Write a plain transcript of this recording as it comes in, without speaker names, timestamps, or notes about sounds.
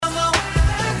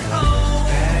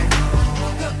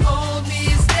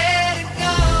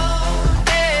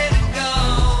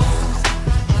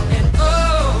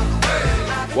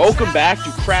Welcome back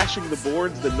to Crashing the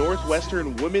Boards, the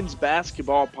Northwestern Women's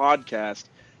Basketball Podcast.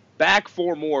 Back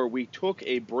for more. We took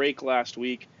a break last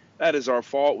week. That is our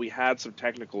fault. We had some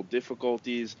technical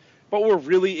difficulties, but we're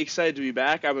really excited to be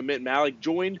back. I'm Amit Mallik,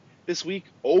 joined this week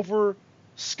over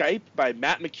Skype by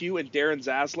Matt McHugh and Darren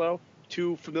Zaslau,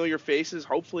 two familiar faces,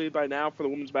 hopefully by now for the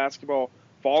women's basketball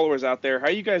followers out there. How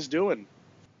you guys doing?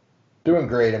 Doing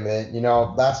great,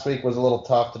 Amit. Last week was a little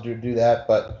tough to do that,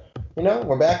 but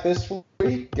we're back this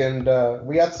week, and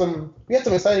we got some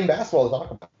exciting basketball to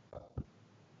talk about.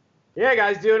 Yeah,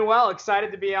 guys, doing well.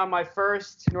 Excited to be on my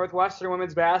first Northwestern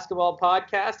women's basketball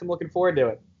podcast. I'm looking forward to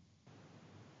it.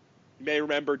 You may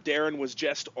remember Darren was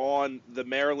just on the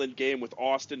Maryland game with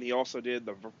Austin. He also did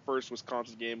the first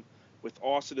Wisconsin game with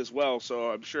Austin as well.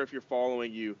 So I'm sure if you're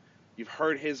following, you've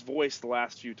heard his voice the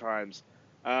last few times.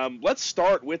 Let's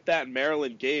start with that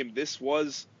Maryland game. This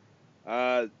was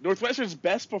Northwestern's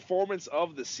best performance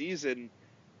of the season.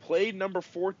 Played number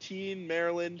 14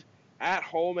 Maryland at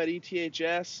home at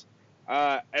ETHS,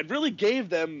 and really gave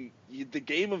them the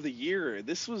game of the year.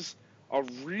 This was a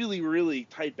really, really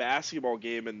tight basketball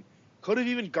game and could have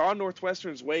even gone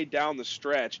Northwestern's way down the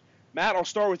stretch. Matt, I'll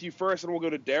start with you first, and we'll go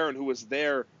to Darren, who was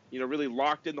there, really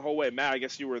locked in the whole way. Matt, I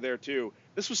guess you were there too.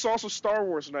 This was also Star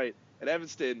Wars night at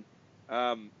Evanston.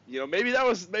 Maybe that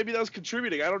was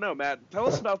contributing. I don't know, Matt. Tell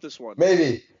us about this one.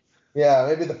 Maybe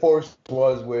the force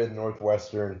was with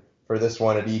Northwestern for this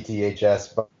one at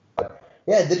ETHS, but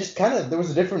yeah, there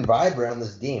was a different vibe around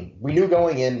this game. We knew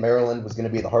going in Maryland was going to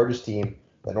be the hardest team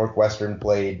that Northwestern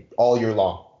played all year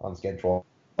long on schedule.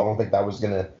 I don't think that was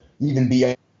going to even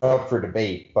be up for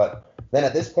debate. But then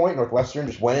at this point, Northwestern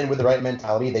just went in with the right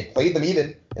mentality. They played them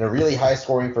even in a really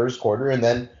high-scoring first quarter, and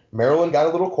then Maryland got a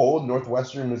little cold.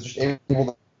 Northwestern was just able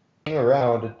to hang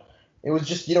around. It was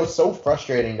just, so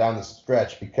frustrating down the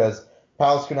stretch because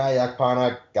Palaskunai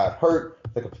got hurt,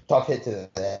 took a tough hit to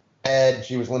the head.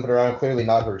 She was limping around, clearly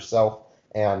not herself.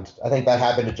 And I think that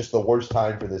happened at just the worst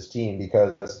time for this team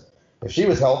because if she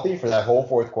was healthy for that whole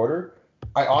fourth quarter,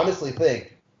 I honestly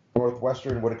think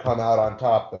Northwestern would have come out on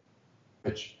top,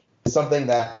 which is something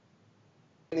that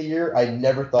in the year I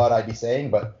never thought I'd be saying,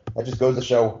 but that just goes to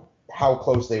show how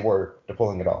close they were to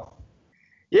pulling it off.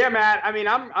 Yeah, Matt. I mean,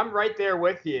 I'm right there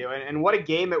with you, and what a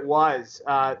game it was.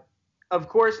 Of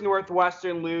course,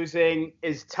 Northwestern losing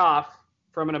is tough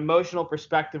from an emotional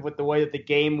perspective with the way that the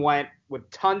game went, with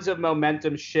tons of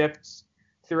momentum shifts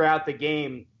throughout the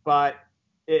game. But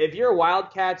if you're a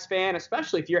Wildcats fan,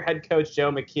 especially if you're head coach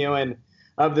Joe McHugh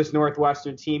of this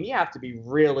Northwestern team, you have to be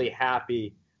really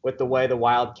happy with the way the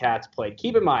Wildcats played.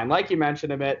 Keep in mind, like you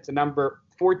mentioned, Amit, it's a number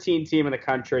 14 team in the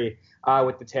country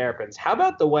with the Terrapins. How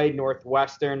about the way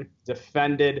Northwestern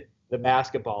defended the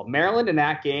basketball? Maryland in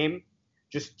that game,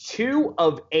 just 2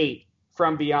 of 8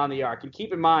 from beyond the arc. And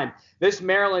keep in mind, this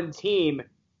Maryland team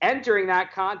entering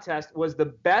that contest was the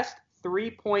best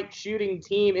three-point shooting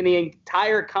team in the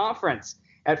entire conference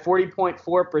at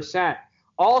 40.4%.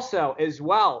 Also, as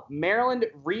well, Maryland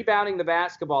rebounding the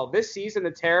basketball. This season, the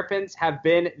Terrapins have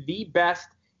been the best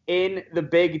in the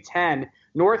Big Ten.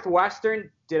 Northwestern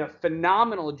did a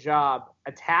phenomenal job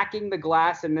attacking the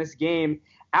glass in this game,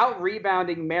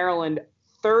 out-rebounding Maryland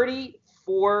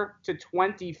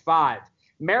 34-25.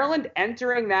 Maryland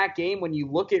entering that game, when you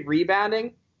look at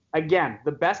rebounding, again,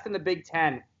 the best in the Big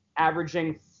Ten,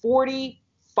 averaging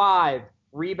 45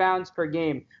 rebounds per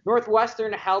game.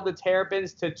 Northwestern held the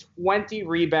Terrapins to 20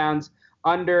 rebounds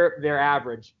under their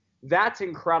average. That's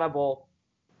incredible.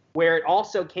 Where it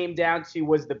also came down to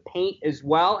was the paint as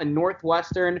well, and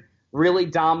Northwestern really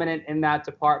dominant in that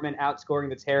department, outscoring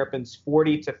the Terrapins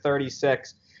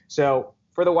 40-36. So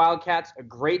for the Wildcats, a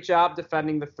great job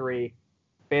defending the three,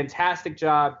 fantastic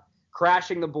job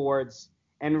crashing the boards,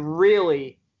 and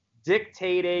really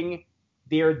dictating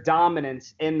their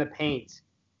dominance in the paint.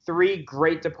 3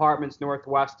 great departments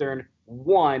Northwestern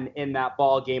won in that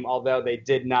ball game, although they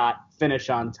did not finish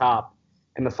on top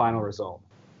in the final result.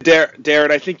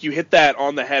 Darren, I think you hit that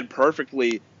on the head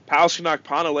perfectly.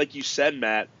 Palaskunai, like you said,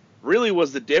 Matt, really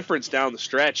was the difference down the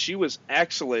stretch. She was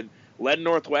excellent, led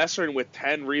Northwestern with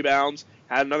 10 rebounds,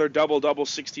 had another double-double,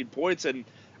 16 points, and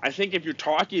I think if you're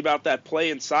talking about that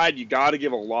play inside, you got to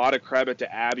give a lot of credit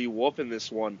to Abby Wolf in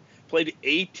this one. Played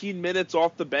 18 minutes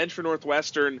off the bench for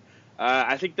Northwestern.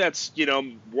 I think that's,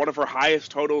 one of her highest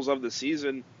totals of the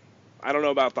season. I don't know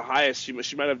about the highest. She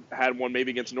might have had one maybe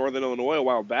against Northern Illinois a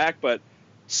while back, but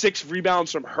 6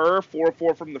 rebounds from her,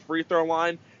 4-4 from the free throw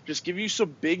line. Just give you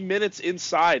some big minutes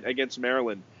inside against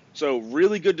Maryland. So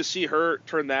really good to see her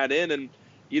turn that in. And,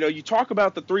 you talk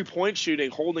about the three-point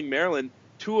shooting, holding Maryland,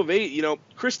 2 of 8.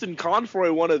 Kristen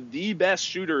Confroy, one of the best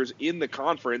shooters in the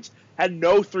conference, had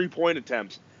no three-point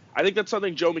attempts. I think that's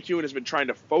something Joe McHugh has been trying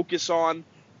to focus on.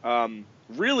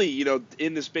 Really,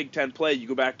 in this Big Ten play, you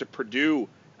go back to Purdue.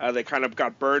 They kind of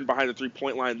got burned behind the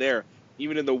three-point line there.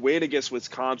 Even in the win against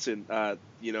Wisconsin,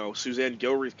 Suzanne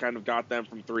Gilreath kind of got them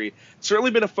from three.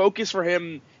 Certainly been a focus for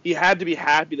him. He had to be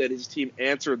happy that his team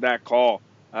answered that call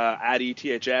at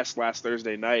ETHS last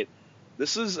Thursday night.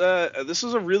 This is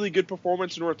a really good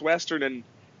performance in Northwestern, and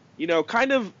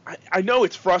I know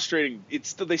it's frustrating.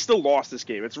 They still lost this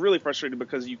game. It's really frustrating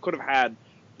because you could have had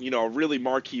a really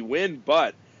marquee win,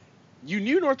 but you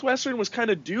knew Northwestern was kind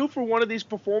of due for one of these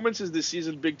performances this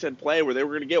season, Big Ten play, where they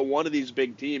were going to get one of these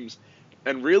big teams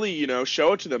and really,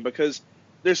 show it to them, because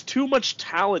there's too much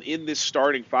talent in this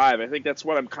starting five. I think that's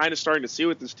what I'm kind of starting to see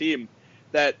with this team,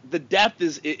 that the depth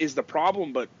is the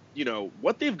problem, but,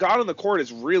 what they've got on the court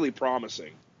is really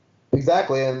promising.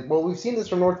 Exactly, and we've seen this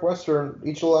from Northwestern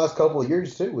each of the last couple of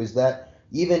years, too, is that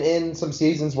even in some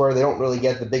seasons where they don't really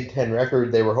get the Big Ten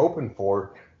record they were hoping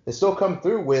for, they still come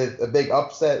through with a big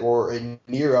upset, or a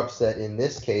near upset in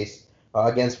this case,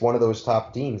 against one of those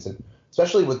top teams. And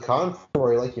especially with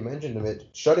Conroy, like you mentioned, Amit,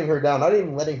 shutting her down, not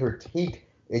even letting her take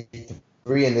a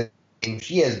three in the game.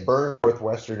 She has burned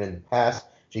Northwestern in the past.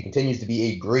 She continues to be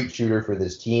a great shooter for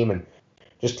this team. And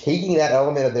just taking that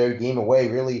element of their game away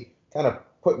really kind of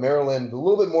put Maryland a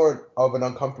little bit more of an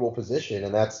uncomfortable position.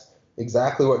 And that's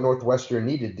exactly what Northwestern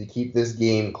needed to keep this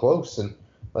game close. And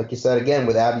like you said, again,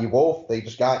 with Abby Wolf, they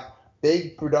just got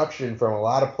big production from a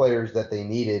lot of players that they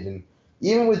needed. And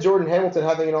even with Jordan Hamilton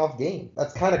having an off game,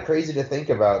 that's kind of crazy to think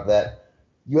about, that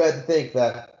you had to think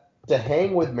that to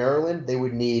hang with Maryland, they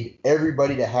would need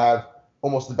everybody to have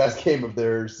almost the best game of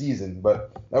their season.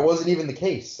 But that wasn't even the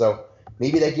case. So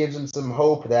maybe that gives them some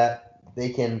hope that they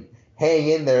can hang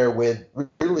in there with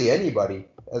really anybody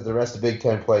as the rest of Big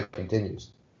Ten play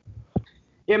continues.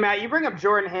 Yeah, Matt, you bring up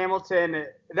Jordan Hamilton.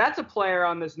 That's a player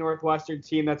on this Northwestern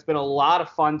team that's been a lot of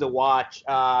fun to watch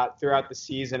throughout the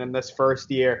season in this first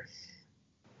year.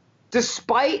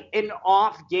 Despite an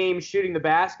off game shooting the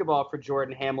basketball for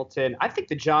Jordan Hamilton, I think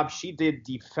the job she did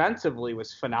defensively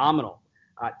was phenomenal.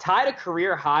 Tied a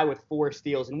career high with 4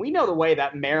 steals, and we know the way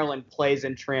that Maryland plays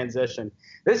in transition.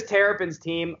 This Terrapins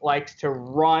team likes to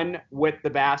run with the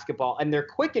basketball, and they're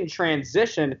quick in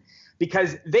transition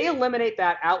because they eliminate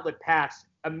that outlet pass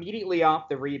immediately off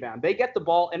the rebound. They get the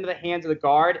ball into the hands of the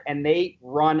guard, and they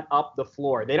run up the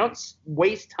floor. They don't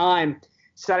waste time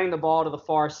setting the ball to the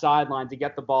far sideline to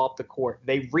get the ball up the court.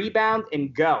 They rebound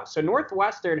and go. So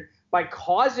Northwestern, by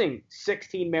causing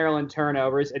 16 Maryland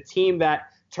turnovers, a team that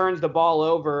turns the ball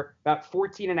over about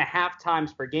 14 and a half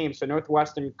times per game, so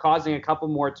Northwestern causing a couple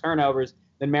more turnovers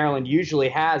than Maryland usually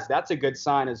has, that's a good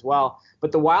sign as well.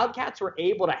 But the Wildcats were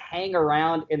able to hang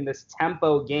around in this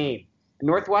tempo game.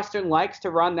 Northwestern likes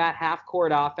to run that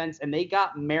half-court offense, and they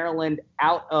got Maryland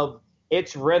out of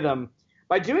its rhythm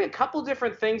by doing a couple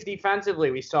different things defensively.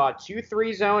 We saw a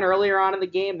 2-3 zone earlier on in the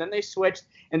game. Then they switched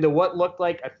into what looked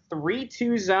like a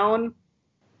 3-2 zone,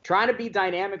 trying to be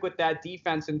dynamic with that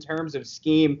defense in terms of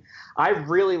scheme. I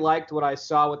really liked what I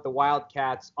saw with the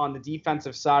Wildcats on the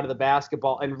defensive side of the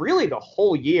basketball, and really the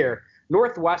whole year.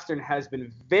 Northwestern has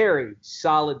been very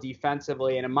solid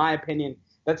defensively, and in my opinion,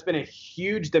 that's been a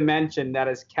huge dimension that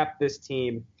has kept this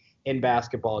team in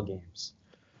basketball games.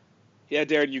 Yeah,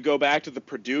 Darren, you go back to the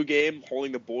Purdue game,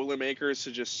 holding the Boilermakers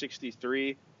to just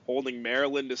 63, holding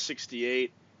Maryland to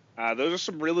 68. Those are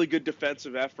some really good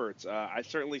defensive efforts. I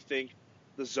certainly think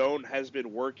the zone has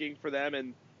been working for them,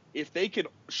 and if they can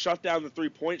shut down the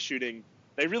three-point shooting,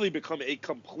 they really become a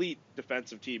complete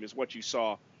defensive team, is what you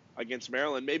saw against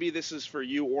Maryland. Maybe this is for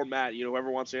you or Matt, whoever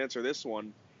wants to answer this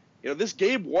one. This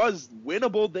game was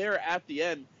winnable there at the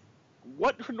end.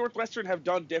 What could Northwestern have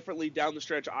done differently down the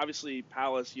stretch? Obviously,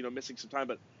 Palace, missing some time,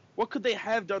 but what could they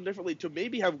have done differently to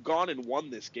maybe have gone and won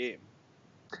this game?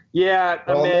 Yeah,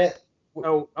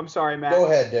 I'm sorry, Matt. Go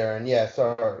ahead, Darren. Yeah,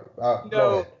 sorry. Go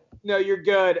ahead. No, you're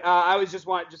good. I was just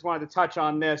wanted to touch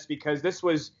on this because this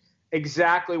was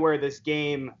exactly where this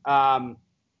game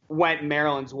went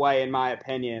Maryland's way, in my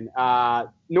opinion.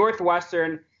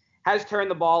 Northwestern has turned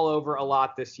the ball over a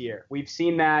lot this year. We've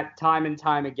seen that time and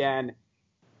time again.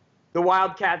 The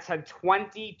Wildcats had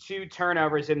 22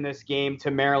 turnovers in this game to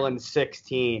Maryland's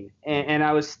 16. And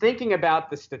I was thinking about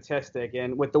the statistic,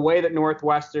 and with the way that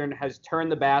Northwestern has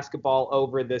turned the basketball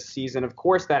over this season, of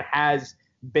course that has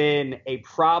been a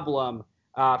problem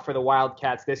for the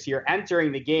Wildcats this year.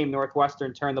 Entering the game,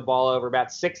 Northwestern turned the ball over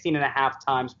about 16 and a half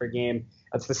times per game.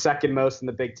 That's the second most in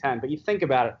the Big Ten. But you think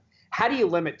about it. How do you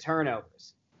limit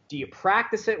turnovers? Do you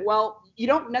practice it? Well, you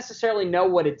don't necessarily know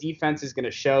what a defense is going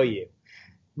to show you.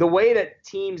 the way that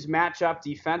teams match up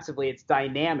defensively, it's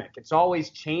dynamic. It's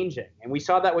always changing. And we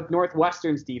saw that with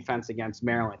Northwestern's defense against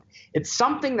Maryland. It's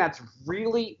something that's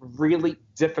really, really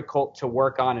difficult to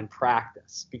work on in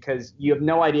practice because you have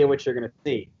no idea what you're going to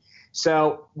see.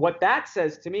 So what that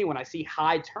says to me when I see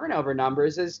high turnover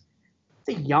numbers is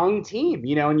it's a young team,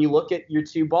 and you look at your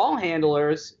two ball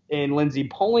handlers in Lindsey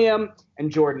Pulliam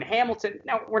and Jordan Hamilton.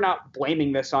 Now, we're not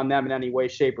blaming this on them in any way,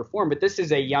 shape, or form, but this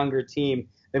is a younger team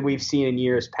than we've seen in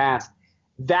years past.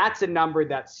 That's a number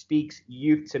that speaks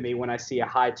youth to me when I see a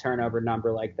high turnover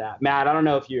number like that. Matt, I don't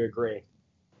know if you agree.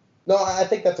 No, I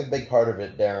think that's a big part of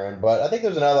it, Darren, but I think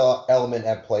there's another element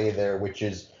at play there, which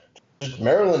is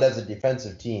Maryland as a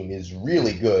defensive team is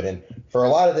really good. And for a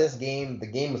lot of this game, the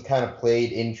game was kind of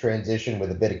played in transition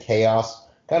with a bit of chaos,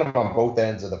 kind of on both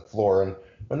ends of the floor. And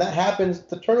when that happens,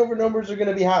 the turnover numbers are going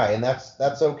to be high, and that's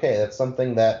okay. That's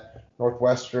something that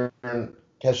Northwestern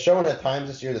has shown at times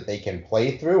this year that they can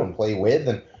play through and play with.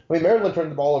 And I mean, Maryland turned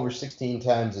the ball over 16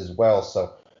 times as well,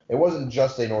 so it wasn't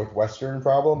just a Northwestern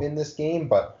problem in this game,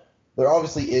 but there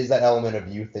obviously is that element of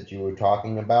youth that you were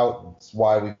talking about. That's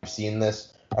why we've seen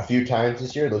this a few times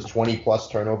this year, those 20-plus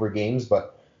turnover games.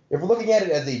 But if we're looking at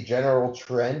it as a general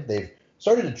trend, they've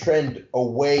started to trend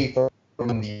away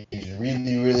from these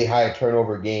really, really high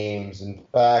turnover games. In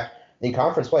fact, in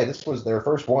conference play, this was their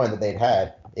first one that they'd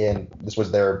had, and this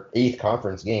was their 8th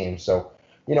conference game. So,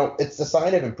 it's a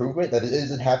sign of improvement that it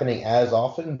isn't happening as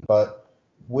often, but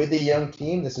with a young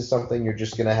team, this is something you're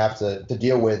just going to have to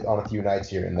deal with on a few nights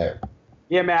here and there.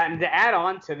 Yeah, Matt, and to add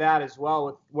on to that as well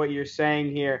with what you're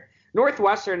saying here,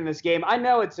 Northwestern in this game, I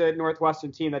know it's a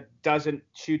Northwestern team that doesn't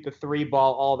shoot the 3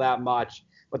 ball all that much,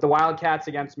 but the Wildcats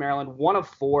against Maryland, 1 of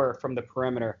 4 from the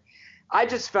perimeter. I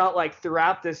just felt like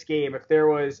throughout this game, if there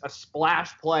was a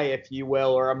splash play, if you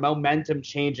will, or a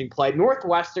momentum-changing play,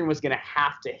 Northwestern was going to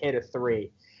have to hit a 3.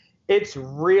 It's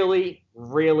really,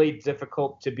 really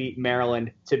difficult to beat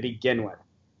Maryland to begin with,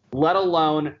 let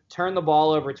alone turn the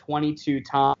ball over 22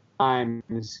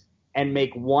 times and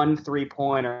make 1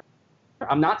 3-pointer.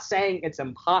 I'm not saying it's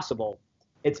impossible.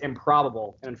 It's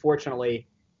improbable. And unfortunately,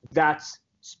 that's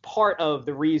part of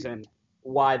the reason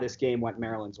why this game went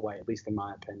Maryland's way, at least in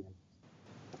my opinion.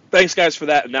 Thanks, guys, for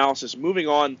that analysis. Moving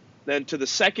on then to the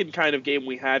second kind of game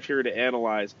we have here to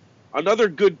analyze. Another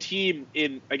good team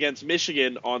against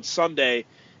Michigan on Sunday.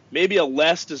 Maybe a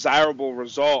less desirable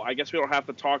result. I guess we don't have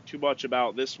to talk too much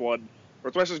about this one.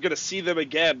 Northwestern's going to see them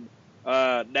again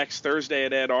next Thursday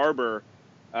in Ann Arbor.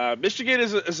 Michigan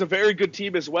is a very good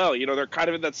team as well. They're kind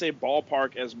of in that same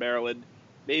ballpark as Maryland.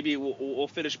 Maybe we'll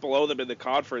finish below them in the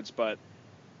conference, but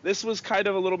this was kind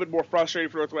of a little bit more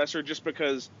frustrating for Northwestern just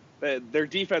because their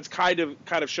defense kind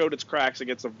of showed its cracks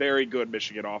against a very good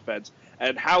Michigan offense,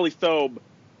 and Hallie Thome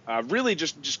really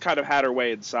just kind of had her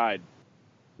way inside.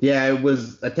 Yeah, it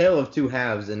was a tale of two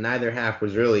halves, and neither half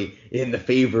was really in the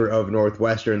favor of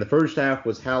Northwestern. The first half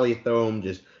was Hallie Thome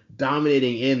just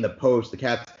dominating in the post. The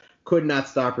Cats could not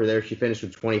stop her there. She finished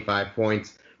with 25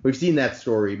 points. We've seen that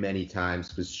story many times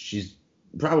because she's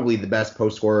probably the best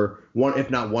post scorer, one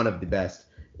if not one of the best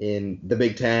in the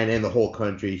Big Ten and the whole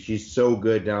country. She's so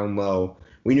good down low.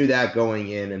 We knew that going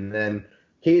in. And then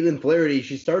Caitlin Flaherty,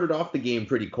 she started off the game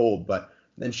pretty cold, but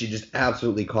then she just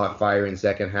absolutely caught fire in the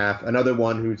second half. Another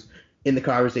one who's in the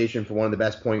conversation for one of the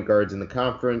best point guards in the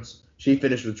conference. She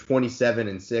finished with 27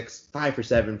 and 6, 5 for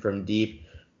 7 from deep.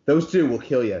 Those two will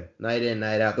kill you night in,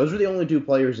 night out. Those are the only 2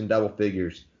 players in double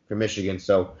figures for Michigan.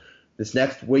 So this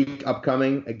next week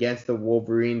upcoming against the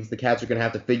Wolverines, the Cats are going to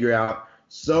have to figure out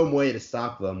some way to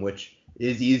stop them, which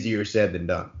is easier said than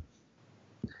done.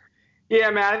 Yeah,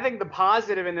 man, I think the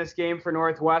positive in this game for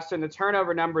Northwestern, the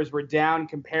turnover numbers were down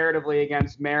comparatively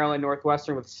against Maryland.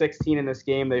 Northwestern with 16 in this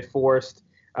game. They forced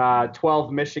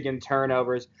 12 Michigan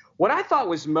turnovers. What I thought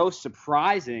was most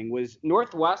surprising was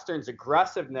Northwestern's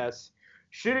aggressiveness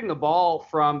shooting the ball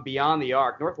from beyond the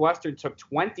arc. Northwestern took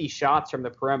 20 shots from the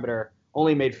perimeter,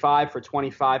 only made 5 for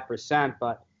 25%,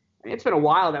 but it's been a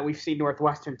while that we've seen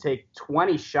Northwestern take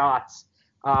 20 shots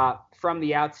from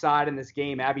the outside in this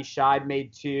game. Abby Scheid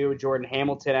made 2. Jordan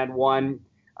Hamilton had 1.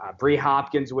 Bree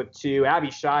Hopkins with 2. Abby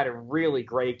Scheid, a really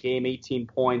great game, 18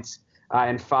 points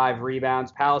and 5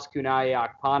 rebounds. Palis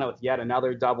Kunaya-Akpana with yet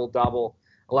another double-double,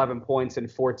 11 points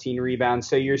and 14 rebounds.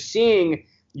 So you're seeing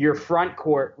your front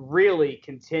court really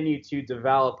continue to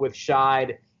develop with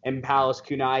Scheid and Palis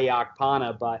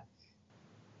Kunaya-Akpana, but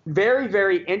very,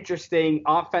 very interesting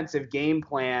offensive game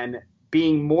plan,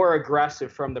 being more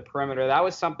aggressive from the perimeter. That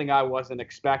was something I wasn't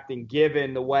expecting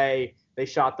given the way they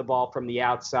shot the ball from the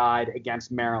outside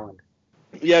against Maryland.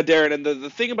 Yeah, Darren, and the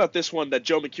thing about this one that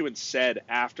Joe McHugh said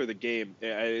after the game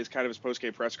is kind of his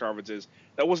post-game press conference is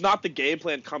that was not the game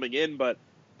plan coming in, but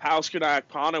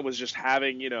Pauskuna was just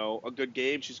having, a good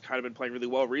game. She's kind of been playing really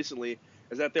well recently,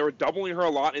 is that they were doubling her a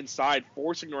lot inside,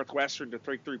 forcing Northwestern to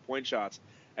take three-point shots.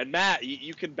 And Matt,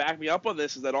 you can back me up on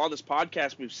this, is that on this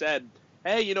podcast we've said,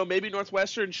 hey, maybe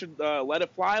Northwestern should let it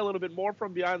fly a little bit more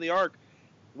from behind the arc.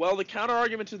 Well, the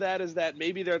counter-argument to that is that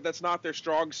maybe that's not their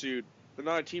strong suit. They're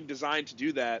not a team designed to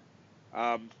do that.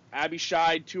 Abby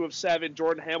Scheid, 2 of 7.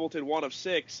 Jordan Hamilton, 1 of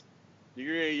 6.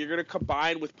 You're going to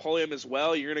combine with Pulliam as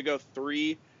well. You're going to go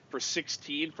 3 for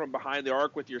 16 from behind the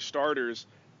arc with your starters.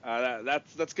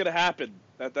 That's going to happen.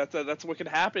 That's what can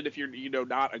happen if you're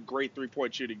not a great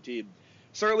three-point shooting team.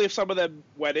 Certainly, if some of them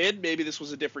went in, maybe this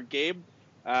was a different game.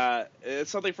 It's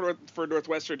something for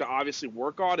Northwestern to obviously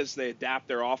work on as they adapt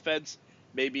their offense.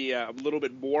 Maybe a little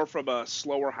bit more from a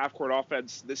slower half-court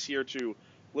offense this year to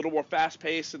a little more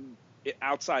fast-paced and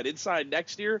inside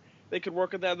next year. They could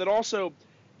work on that. And then also,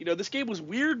 this game was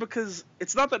weird because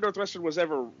it's not that Northwestern was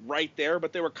ever right there,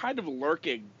 but they were kind of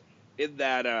lurking in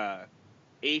that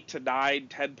 8 to 9,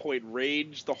 10-point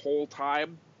range the whole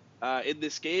time in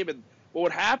this game. And what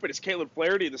would happen is Caitlin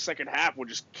Flaherty in the second half would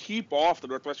just keep off the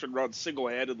Northwestern run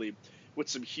single-handedly with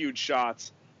some huge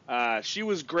shots. She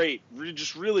was great,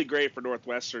 just really great for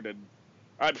Northwestern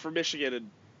and for Michigan, and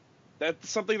that's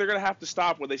something they're going to have to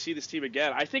stop when they see this team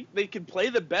again. I think they can play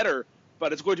them better,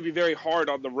 but it's going to be very hard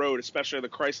on the road, especially in the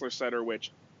Chrysler Center,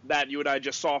 which that you and I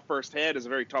just saw firsthand is a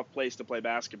very tough place to play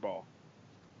basketball.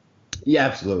 Yeah,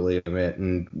 absolutely, Amit.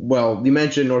 And, well, you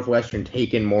mentioned Northwestern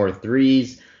taking more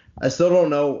threes. I still don't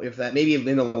know if that, maybe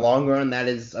in the long run, that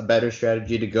is a better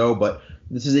strategy to go, but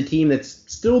this is a team that's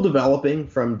still developing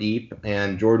from deep,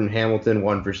 and Jordan Hamilton,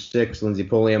 1 for 6, Lindsey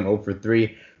Pulliam, 0 for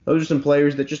 3. Those are some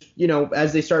players that just,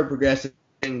 as they start progressing,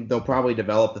 they'll probably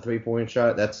develop the three-point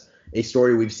shot. That's a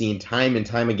story we've seen time and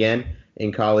time again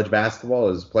in college basketball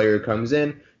as a player comes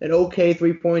in, an okay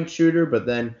three-point shooter, but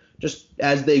then just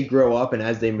as they grow up and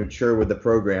as they mature with the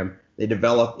program, they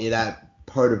develop that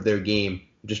part of their game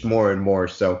just more and more.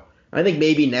 So I think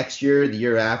maybe next year, the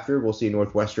year after, we'll see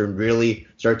Northwestern really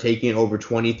start taking over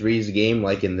 23s a game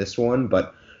like in this one.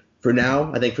 But for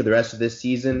now, I think for the rest of this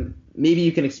season, maybe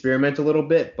you can experiment a little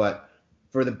bit. But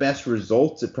for the best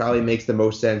results, it probably makes the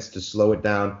most sense to slow it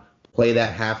down, play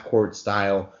that half-court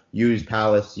style, use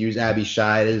Palace, use Abby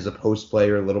Scheid as a post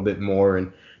player a little bit more,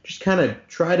 and just kind of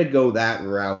try to go that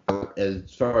route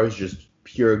as far as just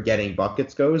pure getting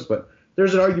buckets goes. But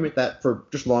there's an argument that for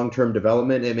just long-term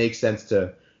development, it makes sense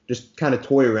to just kind of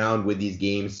toy around with these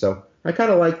games. So I kind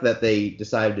of like that they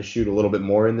decided to shoot a little bit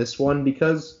more in this one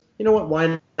because, you know what,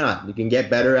 why not? You can get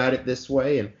better at it this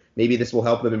way, and maybe this will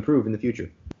help them improve in the future.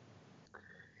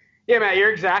 Yeah, Matt,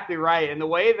 you're exactly right. And the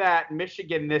way that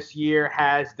Michigan this year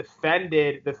has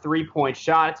defended the three-point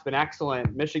shot, it's been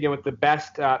excellent. Michigan with the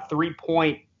best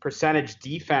three-point percentage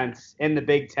defense in the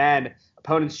Big Ten.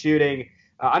 Opponents shooting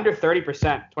under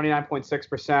 30%,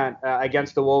 29.6%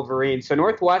 against the Wolverines. So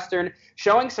Northwestern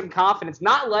showing some confidence,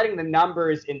 not letting the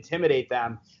numbers intimidate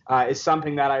them is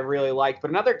something that I really like.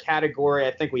 But another category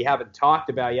I think we haven't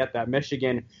talked about yet that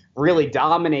Michigan really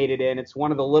dominated in, it's one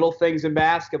of the little things in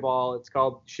basketball. It's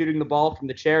called shooting the ball from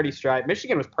the charity stripe.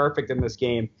 Michigan was perfect in this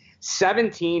game.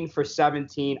 17 for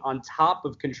 17 on top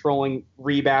of controlling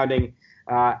rebounding,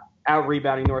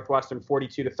 out-rebounding Northwestern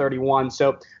 42-31.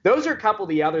 So those are a couple of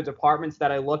the other departments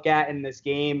that I look at in this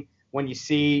game when you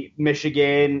see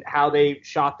Michigan, how they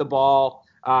shot the ball,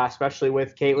 especially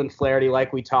with Caitlin Flaherty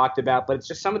like we talked about. But it's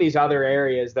just some of these other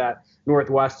areas that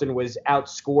Northwestern was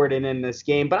outscored in this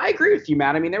game. But I agree with you,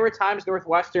 Matt. I mean, there were times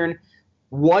Northwestern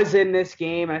was in this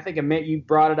game, and I think, Amit, you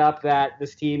brought it up that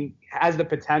this team has the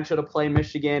potential to play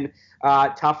Michigan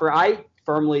tougher. I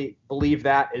firmly believe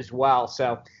that as well.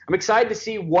 So I'm excited to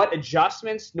see what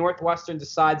adjustments Northwestern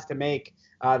decides to make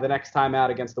the next time out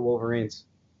against the Wolverines.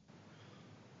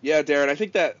 Yeah, Darren, I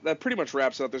think that pretty much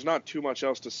wraps up. There's not too much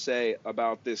else to say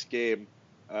about this game.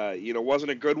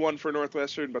 Wasn't a good one for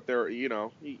Northwestern, but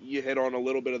you hit on a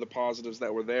little bit of the positives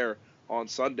that were there on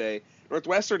Sunday.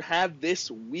 Northwestern had this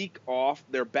week off.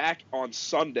 They're back on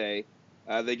Sunday.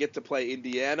 They get to play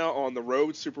Indiana on the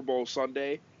road, Super Bowl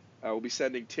Sunday. We'll be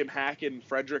sending Tim Hackett and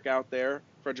Frederick out there,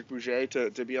 Frederick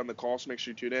Bouget, to be on the call, so make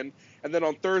sure you tune in. And then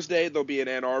on Thursday, they'll be in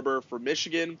Ann Arbor for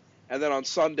Michigan. And then on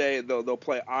Sunday, they'll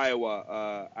play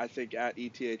Iowa, I think, at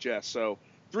ETHS. So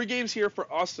 3 games here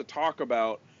for us to talk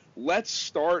about. Let's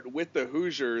start with the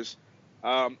Hoosiers.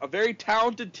 A very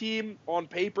talented team on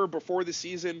paper before the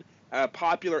season, a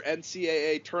popular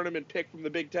NCAA tournament pick from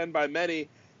the Big Ten by many.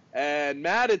 And,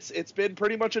 Matt, it's been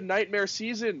pretty much a nightmare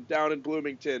season down in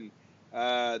Bloomington.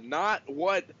 Not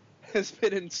what has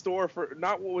been in store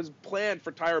not what was planned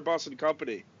for Tyra Buss and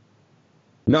company.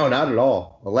 No, not at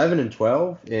all.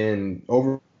 11-12 in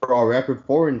overall record,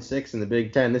 4-6 in the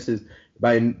Big Ten. This is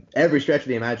by every stretch of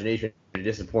the imagination a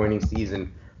disappointing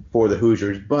season for the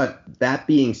Hoosiers. But that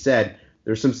being said,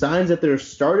 there's some signs that they're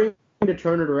starting to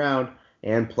turn it around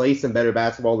and play some better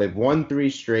basketball. They've won 3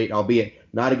 straight, albeit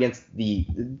not against the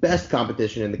best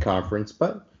competition in the conference,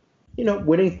 but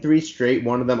winning 3 straight,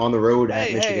 one of them on the road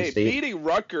at Michigan State. Beating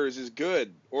Rutgers is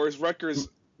good. Or is Rutgers?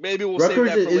 Maybe we'll save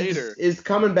that for later. Is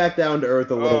coming back down to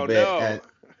earth a little bit. No.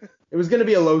 It was going to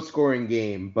be a low-scoring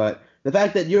game, but the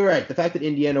fact that you're right, the fact that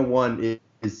Indiana won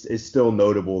is still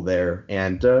notable there.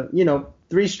 And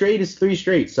 3 straight is 3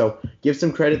 straight, so give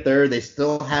some credit there. They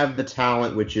still have the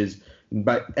talent, which is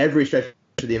by every stretch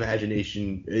of the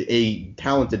imagination a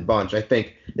talented bunch. I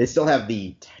think they still have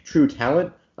the true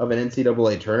talent of an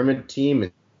NCAA tournament team.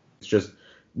 It's just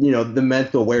the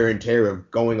mental wear and tear of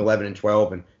going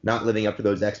 11-12 and not living up to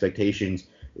those expectations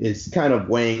is kind of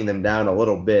weighing them down a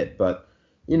little bit. But,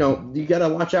 you got to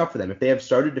watch out for them. If they have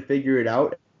started to figure it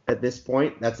out at this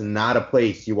point, that's not a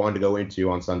place you want to go into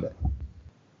on Sunday.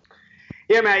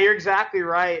 Yeah, Matt, you're exactly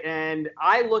right. And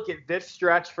I look at this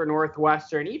stretch for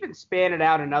Northwestern, even span it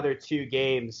out another 2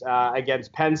 games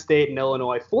against Penn State and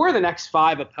Illinois. 4 of the next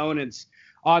 5 opponents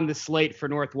on the slate for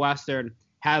Northwestern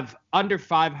have under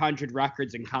 500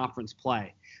 records in conference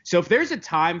play. So if there's a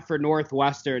time for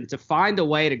Northwestern to find a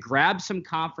way to grab some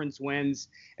conference wins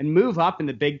and move up in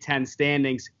the Big Ten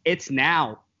standings, it's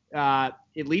now, at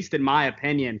least in my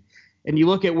opinion. And you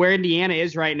look at where Indiana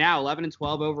is right now,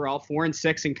 11-12 overall,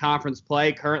 4-6 in conference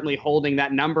play, currently holding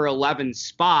that number 11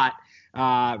 spot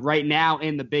right now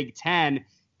in the Big Ten.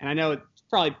 And I know it's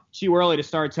probably too early to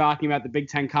start talking about the Big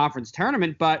Ten Conference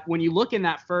Tournament, but when you look in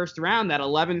that first round, that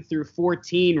 11 through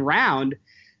 14 round,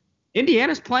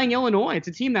 Indiana's playing Illinois. It's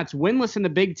a team that's winless in the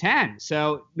Big Ten.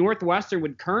 So Northwestern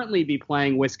would currently be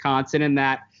playing Wisconsin in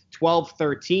that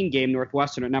 12-13 game,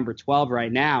 Northwestern at number 12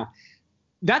 right now.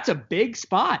 That's a big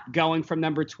spot going from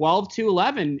number 12 to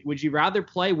 11. Would you rather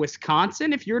play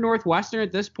Wisconsin if you're Northwestern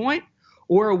at this point,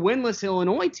 or a winless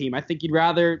Illinois team? I think you'd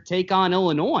rather take on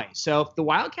Illinois. So if the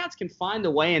Wildcats can find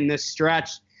a way in this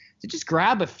stretch to just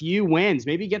grab a few wins,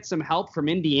 maybe get some help from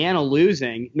Indiana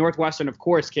losing, Northwestern, of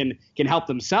course, can help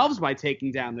themselves by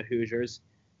taking down the Hoosiers.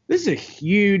 This is a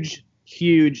huge,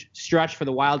 huge stretch for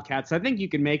the Wildcats. I think you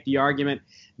can make the argument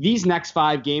these next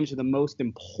 5 games are the most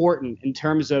important in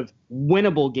terms of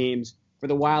winnable games for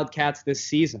the Wildcats this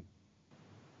season.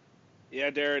 Yeah,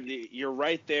 Darren, you're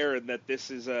right there in that this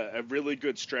is a really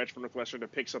good stretch for Northwestern to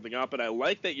pick something up, and I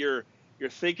like that you're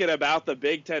thinking about the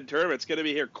Big Ten tournament. It's going to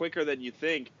be here quicker than you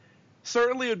think.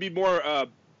 Certainly, it would be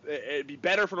it'd be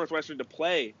better for Northwestern to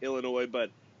play Illinois, but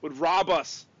would rob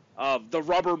us of the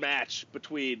rubber match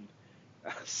between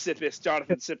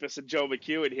Jonathan Sippis, and Joe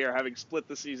McHugh in here, having split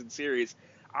the season series.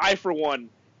 I, for one,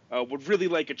 would really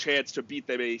like a chance to beat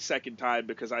them a second time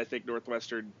because I think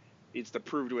Northwestern needs to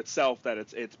prove to itself that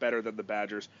it's better than the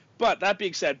Badgers. But that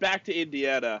being said, back to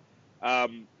Indiana.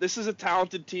 This is a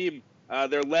talented team.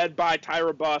 They're led by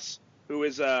Tyra Buss, who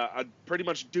is a pretty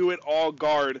much do-it-all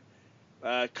guard,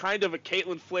 kind of a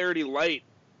Caitlin Flaherty light.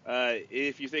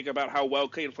 If you think about how well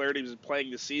Caitlin Flaherty was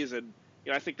playing this season,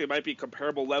 I think they might be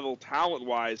comparable level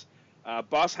talent-wise.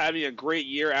 Buss having a great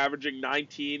year, averaging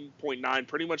 19.9,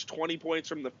 pretty much 20 points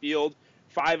from the field,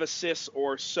 5 assists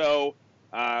or so.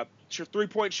 Her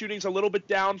 3-point shooting's a little bit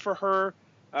down for her,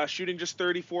 shooting just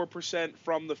 34%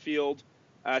 from the field.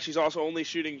 She's also only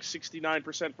shooting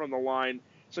 69% from the line.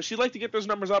 So she'd like to get those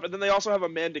numbers up. And then they also have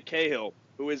Amanda Cahill,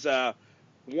 who is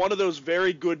one of those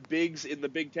very good bigs in the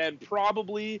Big Ten,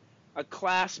 probably a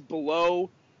class below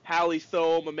Hallie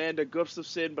Thome, Amanda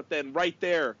Gustafson, but then right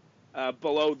there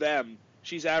below them,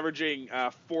 she's averaging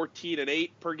 14 and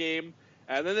 8 per game.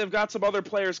 And then they've got some other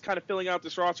players kind of filling out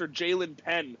this roster. Jalen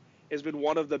Penn has been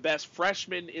one of the best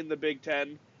freshmen in the Big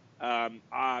Ten.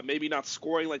 Maybe not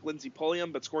scoring like Lindsey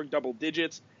Pulliam, but scoring double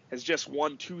digits. Has just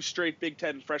won 2 straight Big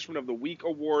Ten Freshman of the Week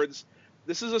awards.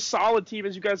 This is a solid team,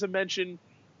 as you guys have mentioned,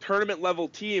 tournament-level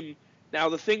team. Now,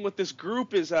 the thing with this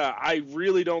group is I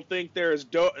really don't think they're as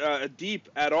deep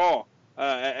at all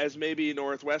as maybe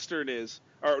Northwestern is.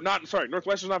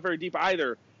 Northwestern's not very deep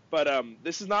either. But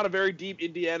this is not a very deep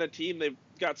Indiana team. They've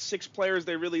got 6 players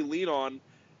they really lean on.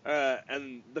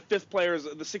 And the 6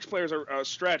 players are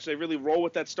stretched. They really roll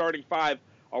with that starting 5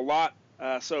 a lot.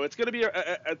 So it's going to be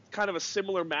a kind of a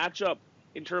similar matchup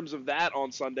in terms of that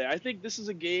on Sunday. I think this is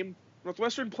a game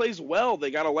Northwestern plays well.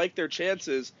 They got to like their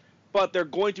chances, but they're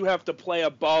going to have to play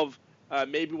above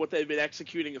maybe what they've been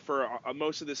executing for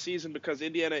most of the season because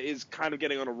Indiana is kind of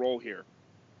getting on a roll here.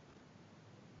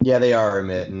 Yeah, they are,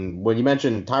 Amit. And when you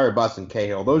mentioned Tyra Buss and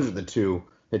Cahill, those are the two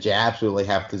that you absolutely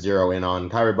have to zero in on.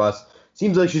 Tyra Buss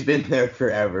seems like she's been there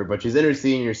forever, but she's in her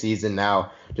senior season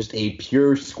now, just a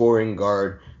pure scoring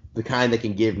guard, the kind that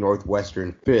can give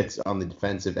Northwestern fits on the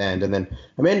defensive end. And then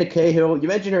Amanda Cahill, you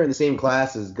mentioned her in the same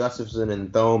class as Gustafson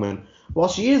and Thome, and while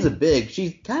she is a big,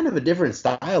 she's kind of a different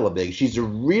style of big. She's a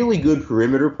really good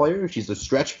perimeter player. She's a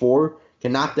stretch four,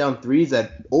 can knock down threes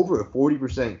at over a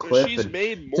 40% clip. She's And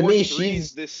made to more me,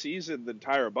 threes this season than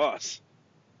Tyra Buss.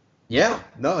 yeah,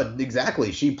 no,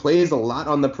 exactly. She plays a lot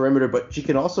on the perimeter, but she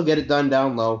can also get it done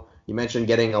down low. You mentioned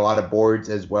getting a lot of boards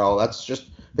as well. That's just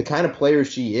the kind of player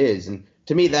she is. And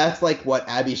to me, that's like what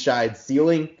Abby Scheid's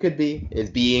ceiling could be, is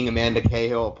being Amanda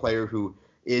Cahill, a player who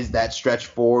is that stretch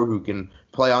four, who can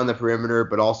play on the perimeter,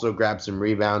 but also grab some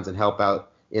rebounds and help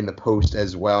out in the post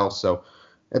as well. So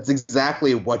that's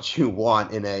exactly what you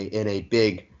want in a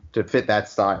big to fit that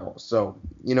style. So,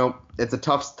 it's a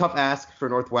tough ask for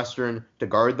Northwestern to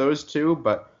guard those two,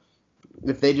 but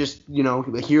if they just,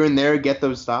 here and there get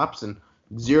those stops and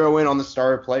zero in on the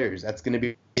star players, that's going to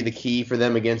be the key for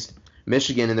them against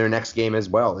Michigan in their next game as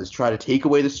well, is try to take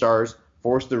away the stars,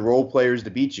 force the role players to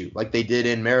beat you like they did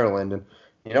in Maryland. And,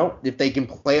 if they can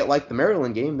play it like the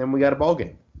Maryland game, then we got a ball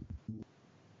game.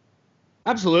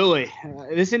 Absolutely.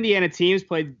 This Indiana team's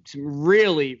played some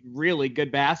really, really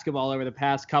good basketball over the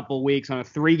past couple weeks on a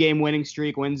 3-game winning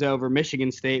streak, wins over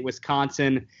Michigan State,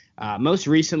 Wisconsin, most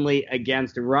recently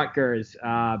against Rutgers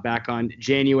back on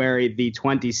January the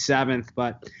 27th.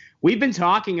 But we've been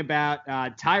talking about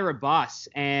Tyra Buss,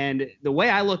 and the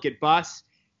way I look at Buss,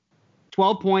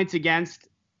 12 points against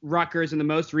Rutgers in the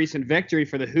most recent victory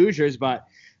for the Hoosiers, but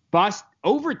Buss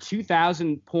over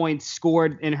 2,000 points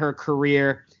scored in her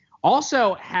career.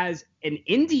 Also has an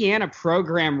Indiana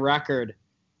program record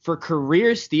for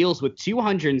career steals with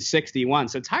 261.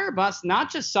 So Tyra Buss,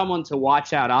 not just someone to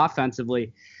watch out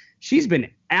offensively, she's been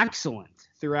excellent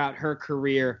throughout her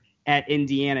career at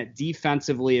Indiana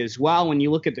defensively as well. When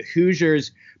you look at the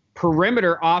Hoosiers'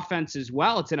 perimeter offense as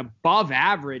well, it's an above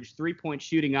average three-point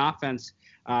shooting offense,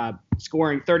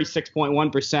 scoring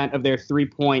 36.1% of their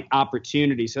three-point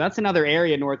opportunities. So that's another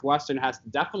area Northwestern has to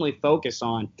definitely focus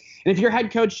on. And if you're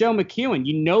head coach Joe McHugh,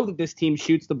 you know that this team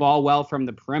shoots the ball well from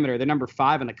the perimeter. They're number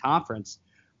 5 in the conference.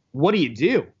 What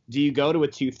do? Do you go to a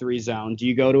 2-3 zone? Do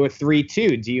you go to a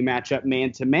 3-2? Do you match up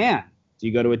man-to-man? Do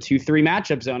you go to a 2-3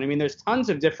 matchup zone? I mean, there's tons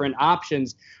of different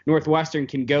options Northwestern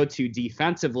can go to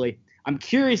defensively. I'm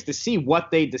curious to see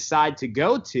what they decide to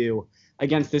go to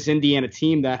against this Indiana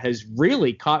team that has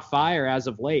really caught fire as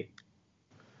of late.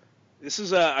 This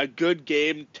is a good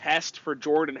game test for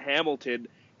Jordan Hamilton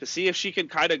to see if she can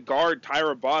kind of guard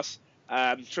Tyra Buss.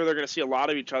 I'm sure they're going to see a lot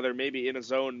of each other, maybe in a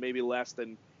zone, maybe less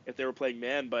than if they were playing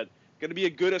man, but going to be a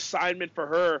good assignment for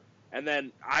her. And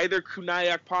then either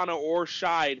Kunai Akpana or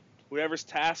Scheid, whoever's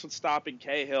tasked with stopping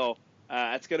Cahill,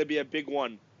 that's going to be a big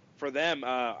one for them.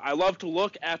 I love to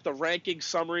look at the ranking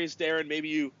summaries, Darren.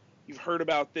 Maybe you've heard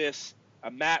about this.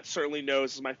 Matt certainly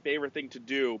knows. It's my favorite thing to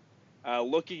do.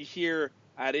 Looking here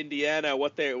at Indiana,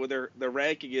 what their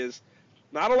ranking is,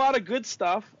 not a lot of good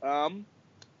stuff.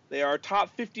 They are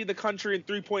top 50 in the country in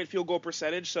three-point field goal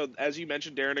percentage. So as you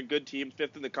mentioned, Darren, a good team,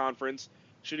 5th in the conference,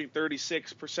 shooting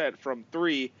 36% from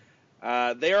 3.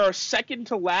 They are second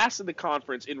to last in the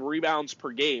conference in rebounds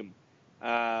per game,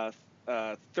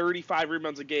 35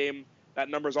 rebounds a game. That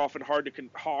number is often hard to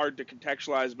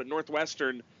contextualize, but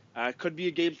Northwestern could be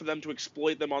a game for them to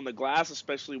exploit them on the glass,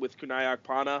 especially with Kunai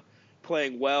Akpana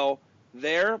playing well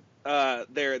there.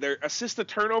 Their assist to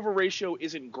turnover ratio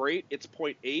isn't great. It's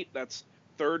 0.8. That's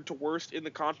third to worst in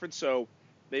the conference, so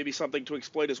maybe something to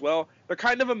exploit as well. They're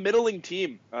kind of a middling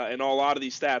team in a lot of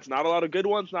these stats. Not a lot of good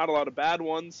ones, not a lot of bad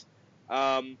ones.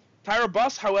 Tyra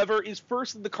Buss, however, is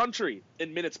first in the country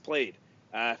in minutes played.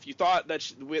 If you thought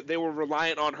that they were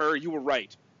reliant on her, you were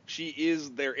right. She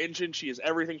is their engine. She is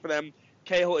everything for them.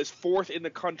 Cahill is 4th in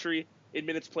the country in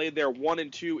minutes played. They're 1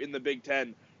 and 2 in the Big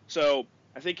Ten. So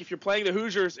I think if you're playing the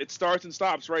Hoosiers, it starts and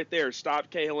stops right there. Stop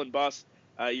Cahill and Buss.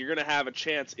 You're going to have a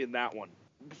chance in that one.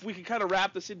 If we can kind of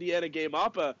wrap this Indiana game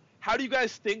up, how do you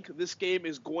guys think this game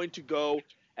is going to go?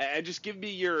 And just give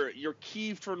me your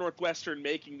key for Northwestern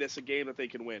making this a game that they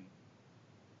can win.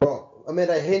 Well, I mean,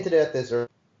 I hinted at this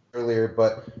earlier,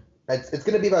 but it's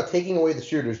going to be about taking away the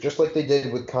shooters, just like they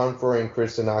did with Confer and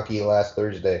Chris Sanaki last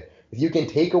Thursday. If you can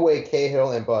take away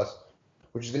Cahill and Buss,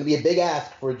 which is going to be a big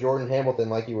ask for Jordan Hamilton,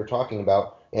 like you were talking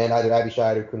about, and either Abby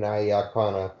Scheid or Kunai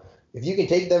Akpana, if you can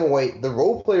take them away, the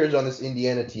role players on this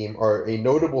Indiana team are a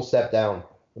notable step down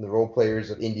from the role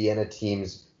players of Indiana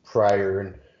teams prior.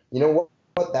 And you know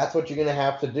what? That's what you're going to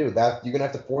have to do. You're going to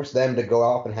have to force them to go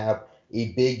out and have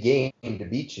a big game to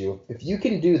beat you. If you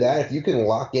can do that, if you can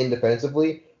lock in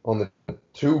defensively on the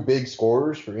two big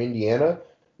scorers for Indiana,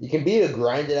 you can beat a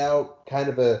grinded out kind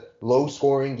of a low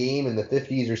scoring game in the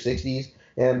 50s or 60s,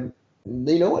 and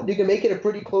you know what? You can make it a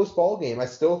pretty close ball game. I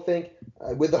still think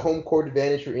with the home court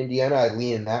advantage for Indiana, I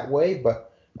lean that way,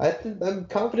 but I'm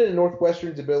confident in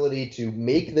Northwestern's ability to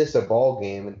make this a ball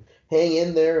game and hang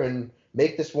in there and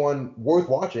make this one worth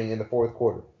watching in the fourth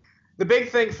quarter. The big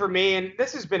thing for me, and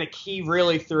this has been a key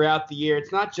really throughout the year,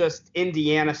 it's not just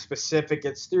Indiana specific,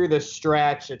 it's through the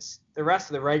stretch, it's the rest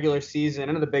of the regular season,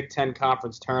 into the Big Ten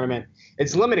Conference Tournament.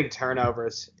 It's limiting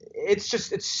turnovers.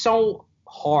 It's so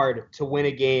hard to win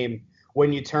a game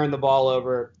when you turn the ball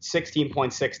over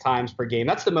 16.6 times per game.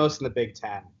 That's the most in the Big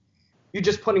Ten. You're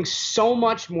just putting so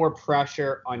much more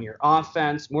pressure on your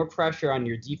offense, more pressure on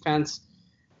your defense,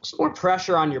 just more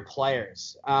pressure on your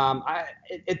players.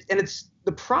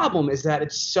 The problem is that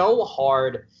it's so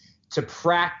hard to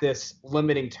practice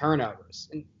limiting turnovers.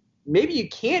 And maybe you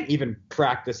can't even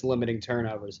practice limiting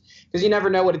turnovers because you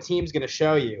never know what a team's going to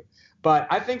show you. But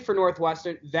I think for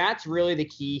Northwestern, that's really the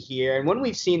key here. And when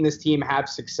we've seen this team have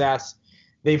success,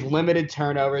 they've limited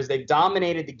turnovers. They've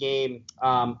dominated the game,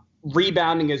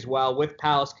 rebounding as well with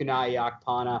Palis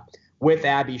Kunai-Akpana, with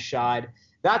Abby Scheid.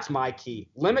 That's my key.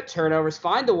 Limit turnovers.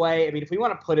 Find a way. I mean, if we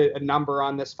want to put a number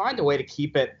on this, find a way to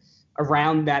keep it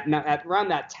around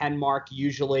that 10 mark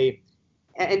usually,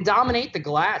 and dominate the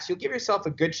glass. You'll give yourself a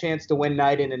good chance to win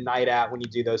night in and night out when you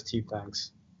do those two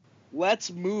things.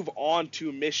 Let's move on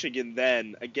to Michigan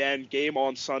then. Again, game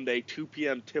on Sunday, 2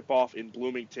 p.m. tip-off in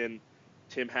Bloomington.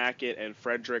 Tim Hackett and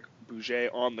Frederick Bouget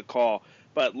on the call.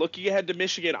 But looking ahead to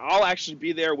Michigan, I'll actually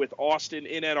be there with Austin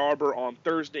in Ann Arbor on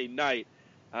Thursday night.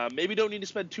 Maybe don't need to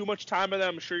spend too much time with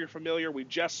them. I'm sure you're familiar. We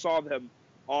just saw them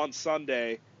on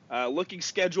Sunday. Looking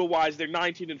schedule-wise, they're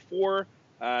 19-4.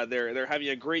 They're having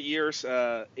a great year,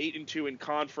 8-2 in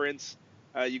conference.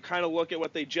 You kind of look at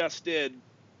what they just did.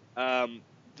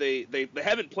 They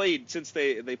haven't played since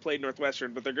they played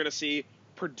Northwestern, but they're going to see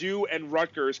Purdue and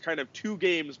Rutgers kind of 2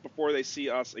 games before they see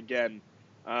us again.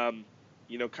 Kind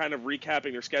of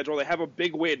recapping their schedule. They have a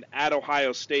big win at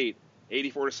Ohio State,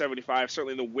 84-75,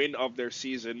 certainly the win of their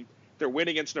season. Their win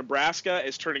against Nebraska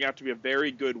is turning out to be a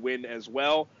very good win as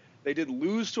well. They did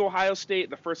lose to Ohio State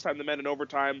the first time they met in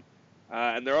overtime,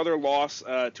 and their other loss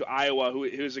to Iowa, who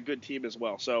is a good team as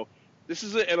well. So this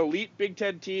is an elite Big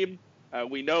Ten team.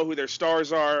 We know who their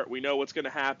stars are. We know what's going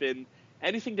to happen.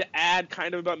 Anything to add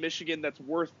kind of about Michigan that's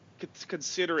worth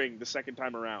considering the second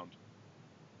time around?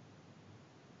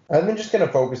 I'm just going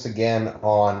to focus again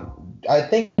on, I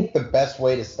think the best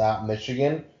way to stop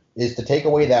Michigan is to take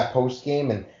away that post game,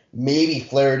 and maybe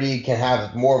Flaherty can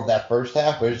have more of that first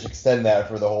half, but just extend that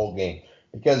for the whole game.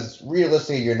 Because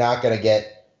realistically, you're not going to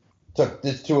get two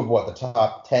of the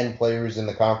top 10 players in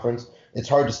the conference. It's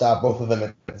hard to stop both of them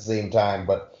at the same time,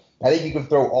 but I think you can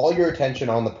throw all your attention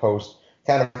on the post,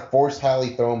 kind of force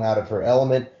Hallie Thome out of her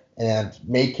element, and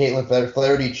make Caitlin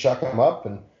Flaherty chuck him up.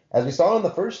 And as we saw in the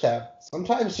first half,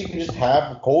 sometimes you can just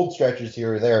have cold stretches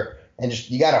here or there, and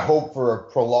you got to hope for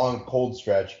a prolonged cold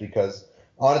stretch, because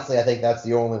honestly, I think that's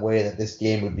the only way that this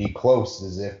game would be close,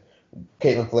 is if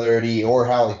Caitlin Flaherty or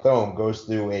Hallie Thome goes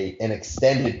through an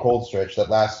extended cold stretch that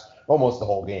lasts almost the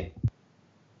whole game.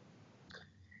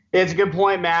 It's a good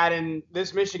point, Matt. And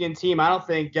this Michigan team, I don't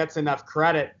think gets enough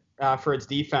credit for its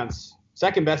defense.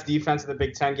 Second best defense in the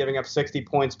Big Ten, giving up 60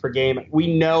 points per game.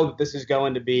 We know that this is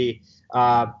going to be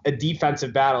a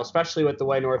defensive battle, especially with the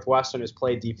way Northwestern has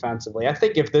played defensively. I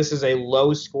think if this is a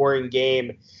low-scoring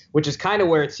game, which is kind of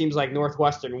where it seems like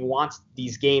Northwestern wants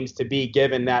these games to be,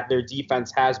 given that their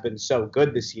defense has been so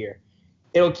good this year,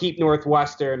 it'll keep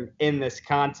Northwestern in this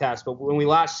contest. But when we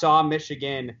last saw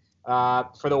Michigan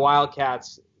for the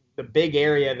Wildcats, the big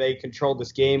area they controlled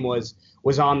this game was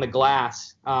on the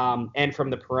glass and from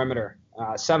the perimeter.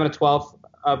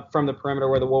 7-12 from the perimeter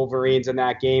were the Wolverines in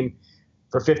that game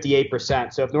for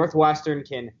 58%. So if Northwestern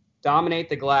can dominate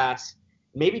the glass,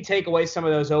 maybe take away some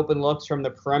of those open looks from the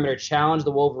perimeter, challenge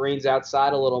the Wolverines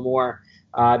outside a little more,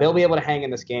 they'll be able to hang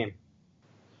in this game.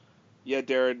 Yeah,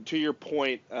 Darren, to your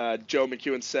point, Joe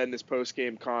McHugh said in his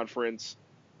post-game conference,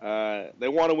 they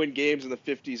want to win games in the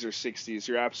 50s or 60s.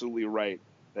 You're absolutely right.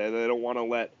 They don't want to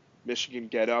let Michigan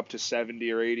get up to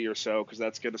 70 or 80 or so, because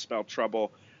that's going to spell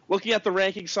trouble. Looking at the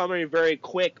ranking summary very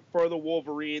quick for the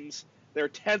Wolverines, they're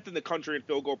 10th in the country in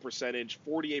field goal percentage,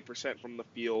 48% from the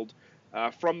field.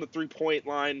 From the three-point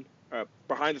line,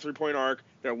 behind the three-point arc,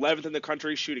 they're 11th in the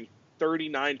country, shooting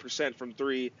 39% from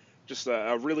three. Just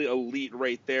a really elite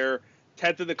rate there.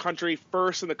 10th in the country,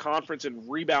 first in the conference in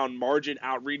rebound margin,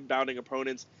 out-rebounding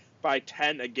opponents by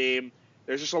 10 a game.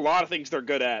 There's just a lot of things they're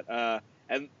good at.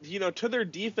 And, to their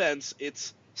defense,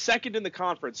 it's second in the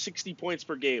conference, 60 points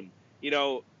per game.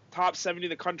 Top 70 in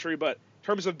the country, but in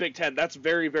terms of Big Ten, that's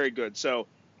very, very good. So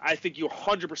I think you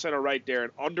 100% are right, Darren.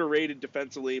 Underrated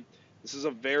defensively. This is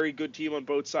a very good team on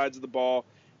both sides of the ball.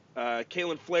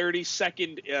 Caitlin Flaherty,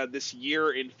 second this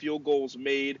year in field goals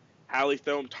made. Hallie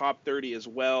Thome, top 30 as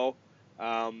well.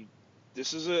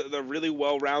 This is a really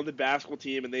well-rounded basketball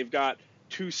team, and they've got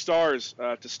 2 stars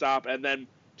to stop. And then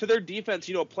to their defense,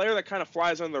 a player that kind of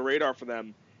flies on the radar for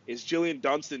them is Jillian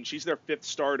Dunstan. She's their 5th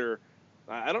starter.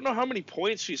 I don't know how many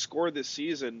points she scored this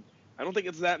season. I don't think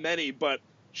it's that many, but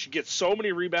she gets so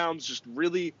many rebounds, just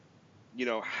really,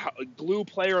 a glue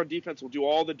player on defense will do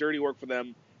all the dirty work for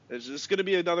them. This is going to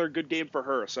be another good game for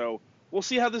her. So we'll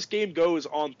see how this game goes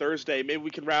on Thursday. Maybe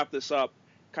we can wrap this up,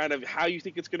 kind of how you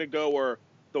think it's going to go, or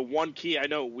the one key. I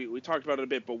know we talked about it a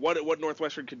bit, but what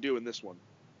Northwestern could do in this one.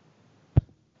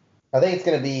 I think it's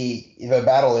going to be the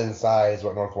battle inside is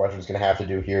what Northwestern's going to have to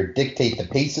do here. Dictate the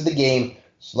pace of the game,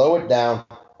 slow it down,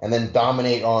 and then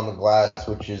dominate on the glass,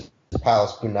 which is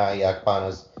Palace Kunai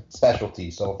Akpana's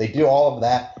specialty. So if they do all of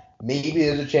that, maybe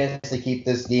there's a chance to keep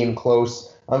this game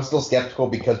close. I'm still skeptical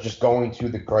because just going to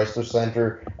the Chrysler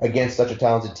Center against such a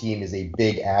talented team is a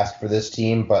big ask for this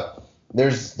team. But there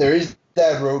is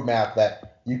that roadmap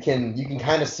that you can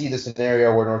kind of see the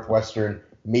scenario where Northwestern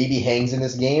maybe hangs in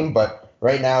this game, but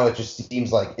right now it just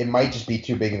seems like it might just be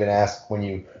too big of an ask when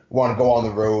you want to go on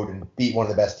the road and beat one of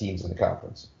the best teams in the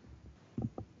conference.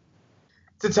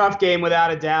 It's a tough game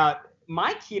without a doubt.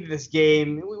 My key to this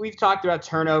game, we've talked about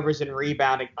turnovers and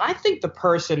rebounding. I think the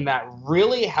person that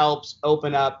really helps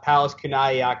open up Palace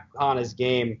Kunai Akpana's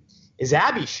game is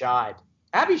Abby Scheid.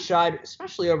 Abby Scheid,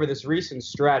 especially over this recent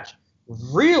stretch,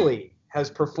 really has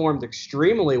performed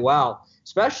extremely well,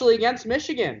 especially against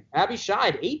Michigan. Abby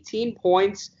Scheid, 18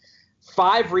 points,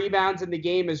 5 rebounds in the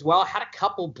game as well, had a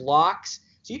couple blocks.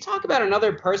 So you talk about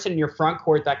another person in your front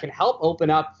court that can help open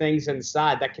up things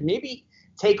inside, that can maybe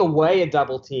take away a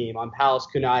double team on Palace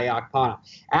Kunai Akpana.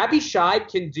 Abby Scheid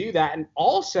can do that, and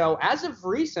also, as of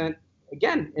recent,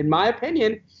 again, in my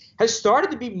opinion, has started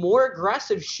to be more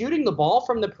aggressive shooting the ball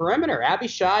from the perimeter. Abby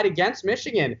Scheid against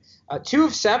Michigan, 2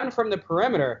 of 7 from the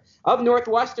perimeter. Of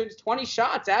Northwestern's 20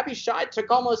 shots, Abby Scheid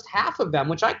took almost half of them,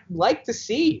 which I like to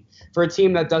see for a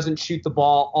team that doesn't shoot the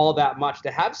ball all that much.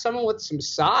 To have someone with some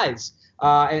size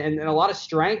and a lot of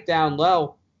strength down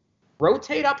low,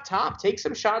 rotate up top, take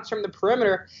some shots from the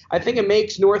perimeter. I think it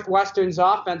makes Northwestern's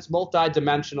offense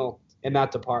multidimensional in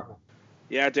that department.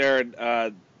 Yeah,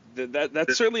 Darren,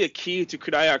 that's certainly a key to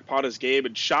Kunai Akpana's game,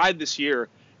 and Scheid this year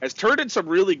has turned in some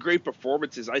really great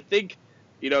performances. I think,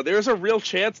 there's a real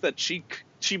chance that she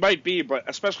might be, but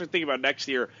especially thinking about next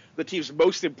year, the team's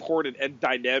most important and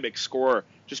dynamic scorer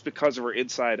just because of her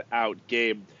inside-out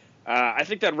game. I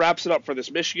think that wraps it up for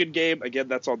this Michigan game. Again,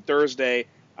 that's on Thursday.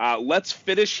 Let's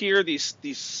finish here the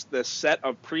set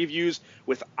of previews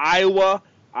with Iowa.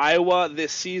 Iowa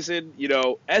this season,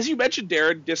 as you mentioned,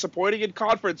 Darren, disappointing in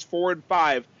conference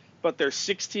 4-5, but they're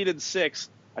 16-6,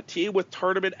 a team with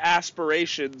tournament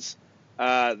aspirations.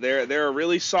 They're a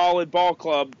really solid ball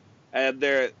club, and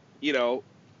they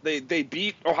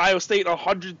beat Ohio State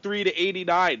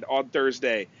 103-89 on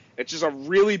Thursday. It's just a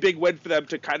really big win for them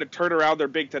to kind of turn around their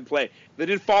Big Ten play. They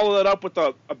did follow that up with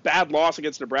a bad loss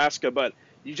against Nebraska, but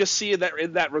you just see in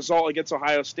that result against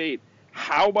Ohio State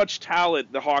how much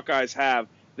talent the Hawkeyes have.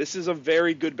 This is a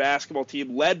very good basketball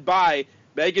team led by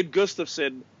Megan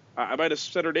Gustafson. I might have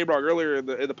said her name wrong earlier in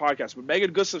the podcast, but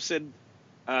Megan Gustafson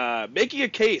making a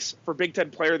case for Big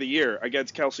Ten Player of the Year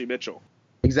against Kelsey Mitchell.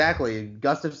 Exactly.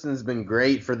 Gustafson's been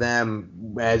great for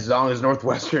them as long as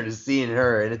Northwestern is seeing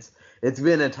her, and it's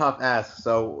been a tough ask.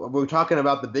 So we're talking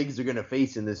about the bigs they're going to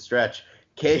face in this stretch.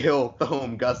 Cahill,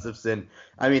 Thome, Gustafson.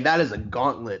 I mean, that is a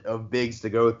gauntlet of bigs to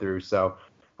go through. So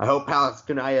I hope Palace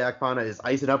Kunai Akpana is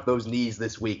icing up those knees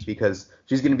this week because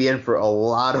she's going to be in for a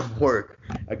lot of work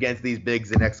against these bigs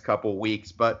the next couple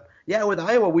weeks. But, yeah, with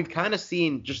Iowa, we've kind of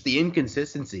seen just the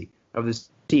inconsistency of this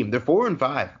team. They're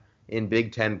 4-5 in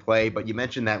Big Ten play, but you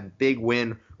mentioned that big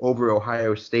win over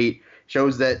Ohio State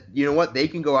shows that, they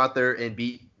can go out there and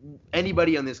beat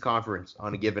anybody on this conference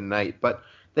on a given night. But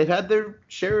they've had their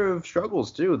share of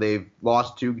struggles, too. They've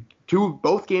lost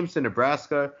both games to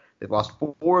Nebraska. They've lost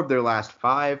 4 of their last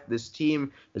 5. This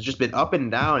team has just been up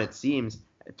and down, it seems,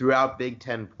 throughout Big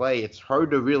Ten play. It's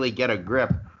hard to really get a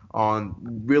grip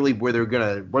on really where they're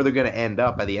gonna end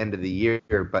up at the end of the year.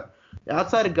 But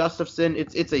outside of Gustafson,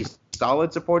 it's a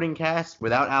solid supporting cast.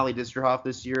 Without Ali Disterhoff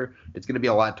this year, it's going to be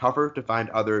a lot tougher to find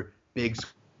other big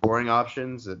scoring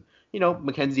options. And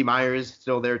Mackenzie Myers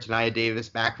still there, Tania Davis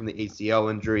back from the ACL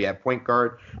injury at point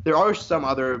guard. There are some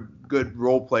other good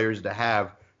role players to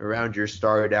have around your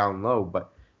star down low,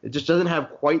 but it just doesn't have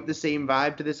quite the same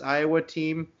vibe to this Iowa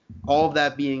team. All of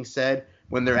that being said,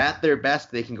 when they're at their best,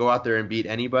 they can go out there and beat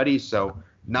anybody, so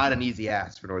not an easy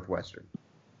ask for Northwestern.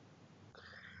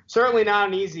 Certainly not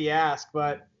an easy ask,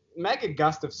 but McHugh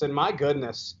Gustafson, my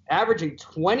goodness, averaging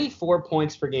 24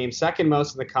 points per game, second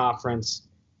most in the conference,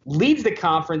 leads the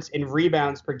conference in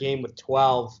rebounds per game with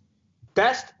 12.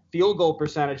 Best field goal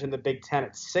percentage in the Big Ten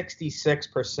at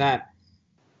 66%.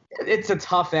 It's a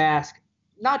tough ask,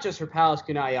 not just for Palis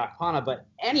Kunai-Yakpana, but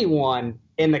anyone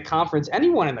in the conference,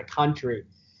 anyone in the country.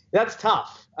 That's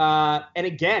tough. And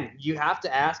again, you have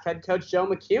to ask head coach Joe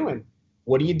McHugh,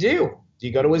 what do you do? Do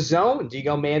you go to a zone? Do you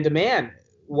go man-to-man?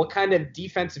 What kind of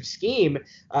defensive scheme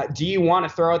do you want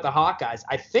to throw at the Hawkeyes?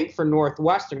 I think for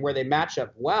Northwestern, where they match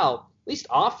up well, at least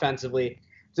offensively,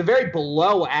 it's a very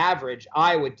below-average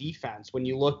Iowa defense when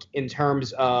you look in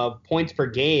terms of points per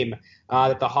game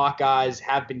that the Hawkeyes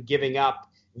have been giving up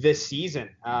this season.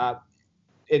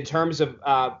 In terms of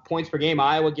points per game,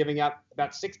 Iowa giving up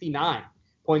about 69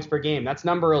 points per game. That's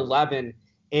number 11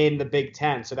 in the Big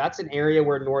Ten. So that's an area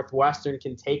where Northwestern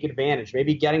can take advantage,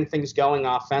 maybe getting things going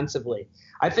offensively.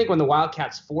 I think when the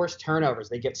Wildcats force turnovers,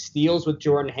 they get steals with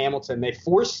Jordan Hamilton, they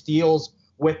force steals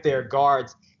with their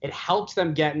guards, it helps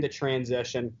them get into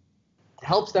transition. It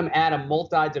helps them add a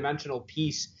multi-dimensional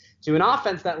piece to an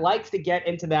offense that likes to get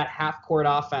into that half-court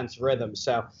offense rhythm.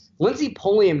 So Lindsey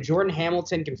Pulliam, Jordan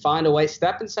Hamilton can find a way,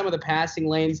 step in some of the passing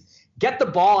lanes, get the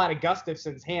ball out of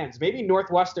Gustafson's hands. Maybe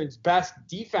Northwestern's best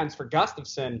defense for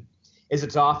Gustafson is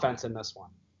its offense in this one.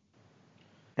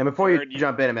 And before you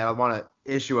jump in, man, I want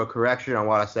to issue a correction on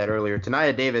what I said earlier.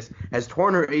 Tania Davis has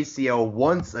torn her ACL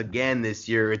once again this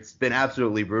year. It's been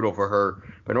absolutely brutal for her.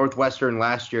 But Northwestern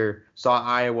last year saw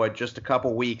Iowa just a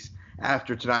couple weeks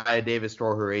after Tania Davis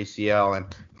tore her ACL. And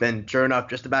then, sure enough,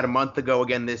 just about a month ago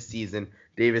again this season,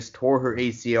 Davis tore her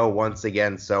ACL once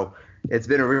again. So it's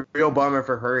been a real bummer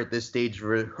for her at this stage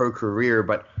of her career.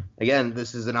 But again,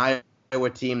 this is an Iowa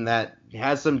team that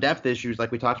has some depth issues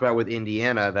like we talked about with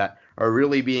Indiana that are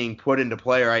really being put into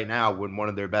play right now when one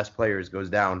of their best players goes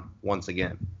down once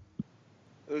again.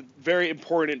 A very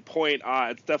important point.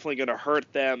 It's definitely going to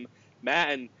hurt them.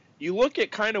 Matt, and you look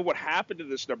at kind of what happened in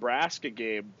this Nebraska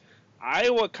game.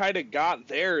 Iowa kind of got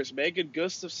theirs. Megan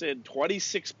Gustafson,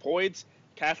 26 points.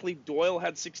 Kathleen Doyle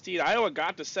had 16. Iowa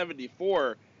got to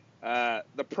 74.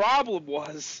 The problem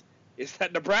is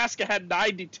that Nebraska had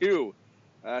 92.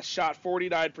 Shot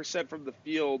 49% from the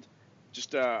field.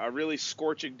 Just a really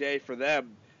scorching day for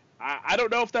them. I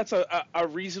don't know if that's a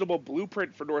reasonable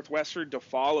blueprint for Northwestern to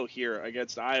follow here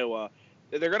against Iowa.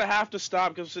 They're going to have to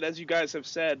stop because, as you guys have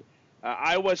said,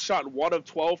 Iowa shot 1 of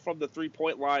 12 from the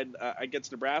three-point line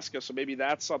against Nebraska, so maybe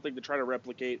that's something to try to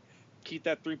replicate, keep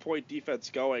that three-point defense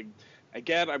going.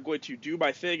 Again, I'm going to do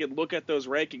my thing and look at those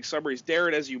ranking summaries.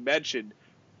 Darren, as you mentioned,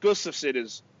 Gustafson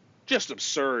is just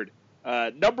absurd.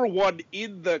 Number 1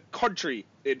 in the country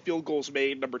in field goals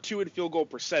made, number 2 in field goal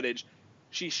percentage.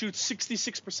 She shoots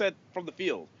 66% from the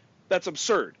field. That's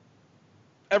absurd.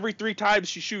 Every 3 times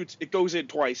she shoots, it goes in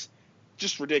twice.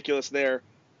 Just ridiculous there.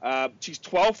 She's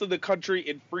 12th in the country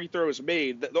in free throws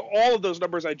made. All of those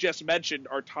numbers I just mentioned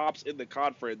are tops in the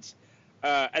conference.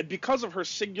 And because of her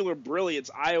singular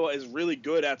brilliance, Iowa is really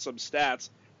good at some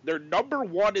stats. They're number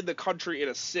 1 in the country in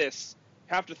assists.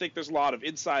 Have to think there's a lot of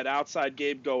inside-outside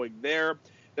game going there.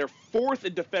 They're 4th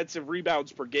in defensive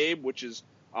rebounds per game, which is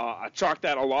I chalk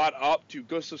that a lot up to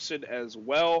Gustafson as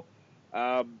well.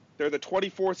 They're the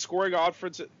 24th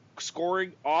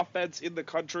scoring offense in the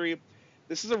country.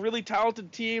 This is a really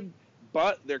talented team,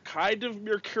 but they're kind of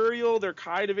mercurial. They're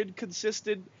kind of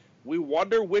inconsistent. We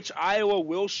wonder which Iowa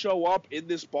will show up in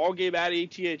this ball game at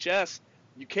ATHS.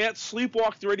 You can't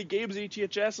sleepwalk through any games at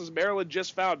ATHS, as Maryland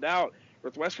just found out.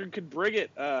 Northwestern could bring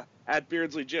it at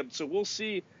Beardsley Gym. So we'll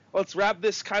see. Let's wrap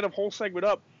this kind of whole segment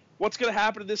up. What's going to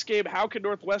happen in this game? How can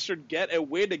Northwestern get a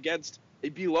win against a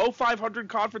below 500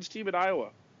 conference team in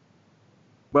Iowa?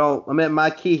 Well, I mean, my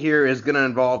key here is going to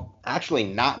involve actually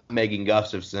not Megan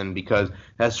Gustafson because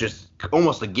that's just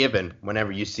almost a given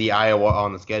whenever you see Iowa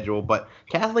on the schedule. But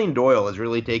Kathleen Doyle has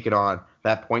really taken on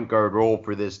that point guard role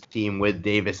for this team with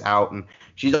Davis out. And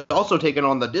she's also taken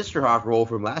on the Disterhoff role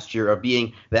from last year of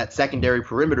being that secondary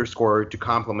perimeter scorer to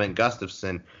complement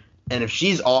Gustafson. And if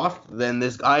she's off, then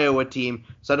this Iowa team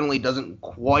suddenly doesn't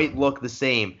quite look the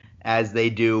same as they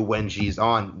do when she's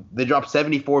on. They dropped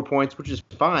 74 points, which is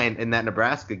fine in that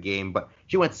Nebraska game, but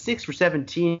she went 6 for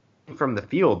 17 from the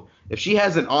field. If she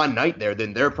has an on night there,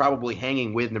 then they're probably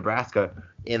hanging with Nebraska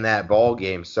in that ball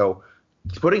game. So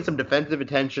putting some defensive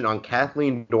attention on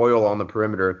Kathleen Doyle on the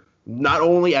perimeter, not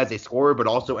only as a scorer but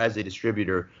also as a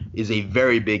distributor, is a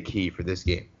very big key for this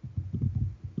game.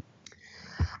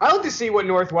 I like to see what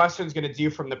Northwestern's going to do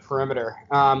from the perimeter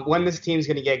when this team's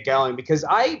going to get going, because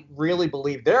I really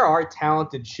believe there are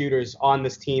talented shooters on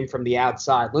this team from the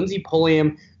outside. Lindsey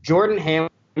Pulliam, Jordan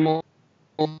Hamilton,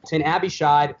 Abby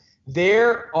Scheid.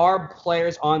 There are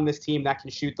players on this team that can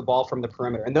shoot the ball from the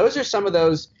perimeter. And those are some of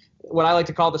those, what I like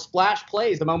to call the splash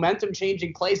plays, the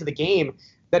momentum-changing plays of the game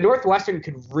that Northwestern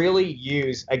could really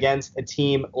use against a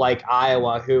team like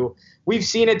Iowa, who we've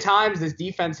seen at times this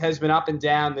defense has been up and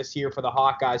down this year for the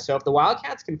Hawkeyes. So if the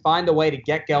Wildcats can find a way to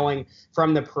get going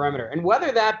from the perimeter, and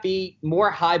whether that be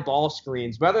more high ball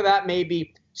screens, whether that may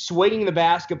be swinging the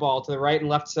basketball to the right and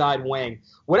left side wing,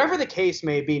 whatever the case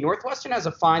may be, Northwestern has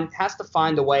to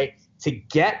find a way to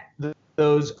get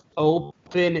those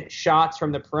open shots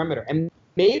from the perimeter. And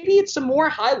maybe it's some more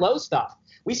high-low stuff.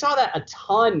 We saw that a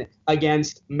ton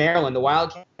against Maryland. The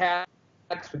Wildcats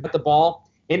put the ball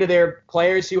into their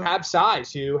players who have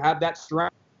size, who have that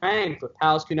strength, with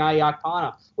Palis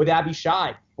Kunai-Akpana, with Abby Scheid.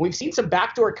 And we've seen some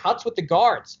backdoor cuts with the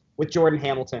guards, with Jordan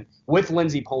Hamilton, with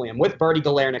Lindsey Pulliam, with Bertie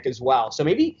Galernick as well. So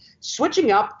maybe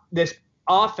switching up this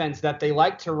offense that they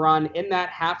like to run in that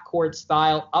half-court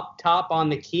style up top on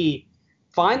the key,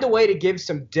 find a way to give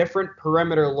some different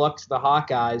perimeter looks to the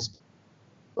Hawkeyes.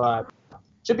 But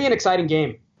should be an exciting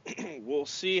game. We'll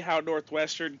see how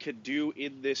Northwestern can do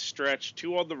in this stretch.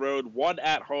 2 on the road, 1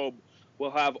 at home. We'll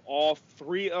have all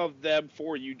 3 of them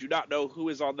for you. Do not know who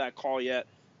is on that call yet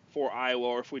for Iowa,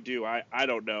 or if we do, I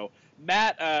don't know.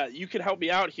 Matt, you can help me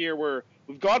out here.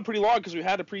 We've gone pretty long because we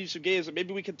had to preview some games, and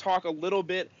maybe we can talk a little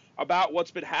bit about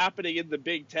what's been happening in the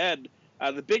Big Ten.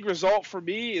 The big result for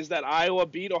me is that Iowa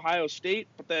beat Ohio State,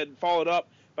 but then followed up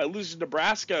by losing to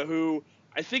Nebraska, who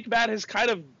I think, Matt, has kind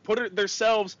of put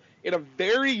themselves in a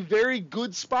very, very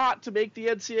good spot to make the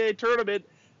NCAA tournament.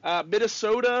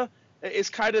 Minnesota is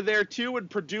kind of there too, and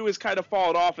Purdue has kind of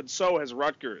fallen off, and so has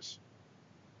Rutgers.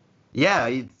 Yeah,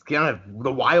 it's kind of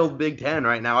the wild Big Ten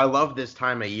right now. I love this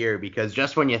time of year because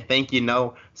just when you think you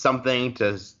know something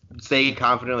to say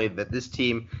confidently that this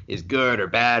team is good or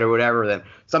bad or whatever, then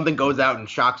something goes out and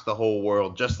shocks the whole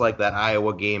world, just like that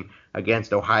Iowa game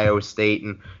against Ohio State.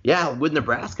 And yeah, with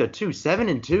Nebraska too,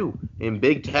 7-2 in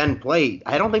Big Ten play.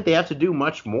 I don't think they have to do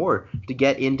much more to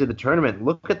get into the tournament.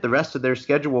 Look at the rest of their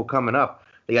schedule coming up.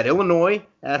 They got Illinois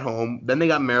at home, then they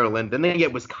got Maryland, then they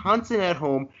get Wisconsin at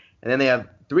home, and then they have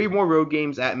 3 more road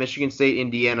games at Michigan State,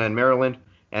 Indiana, and Maryland,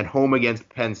 and home against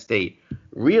Penn State.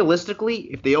 Realistically,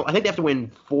 I think they have to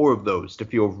win 4 of those to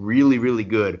feel really, really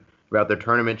good about their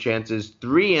tournament chances.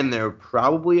 3 and they're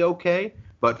probably okay,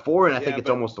 but 4 and I think it's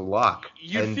almost a lock.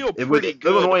 You feel pretty with good.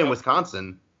 Illinois and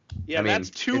Wisconsin. Yeah, I mean, that's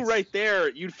 2 right there.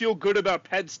 You'd feel good about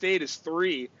Penn State as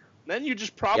 3. Then you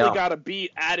just probably got to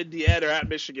beat at Indiana or at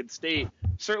Michigan State.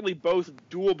 Certainly both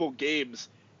doable games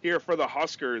here for the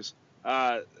Huskers.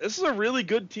 This is a really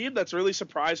good team that's really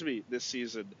surprised me this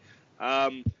season.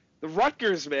 The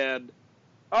Rutgers, man,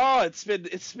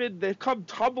 they've come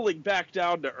tumbling back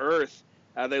down to earth.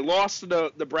 They lost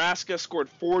to Nebraska, scored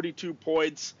 42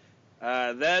 points,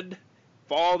 then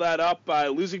followed that up by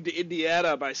losing to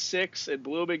Indiana by 6 in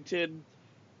Bloomington.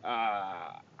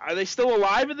 Are they still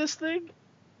alive in this thing?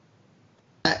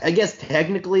 I guess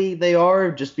technically they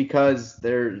are, just because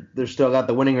they're still got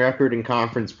the winning record in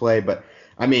conference play, but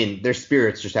I mean, their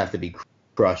spirits just have to be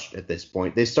crushed at this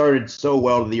point. They started so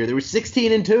well the year. They were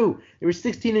 16-2. They were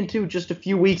 16-2 just a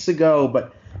few weeks ago,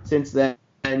 but since then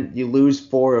you lose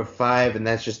 4 of 5, and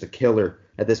that's just a killer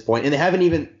at this point. And they haven't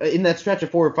even, in that stretch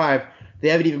of 4 or 5, they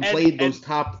haven't even played those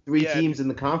top 3 teams in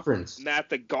the conference. Matt,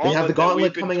 the gauntlet that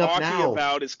we've been coming talking up now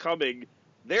about is coming.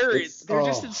 They're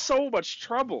just in so much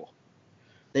trouble.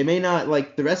 They may not,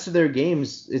 like, the rest of their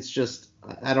games, it's just,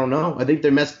 I don't know. I think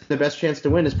their best chance to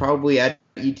win is probably at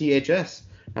ETHS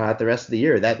at the rest of the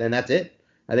year. That's it.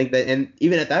 I think that, and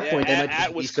even at that point, they might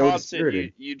just be so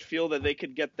dispirited. You'd feel that they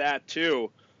could get that too,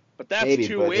 but that's Maybe,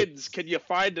 2 wins. Can you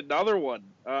find another one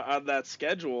on that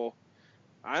schedule?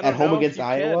 I don't at know home against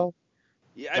Iowa.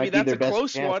 Yeah, I mean that's a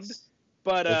close one,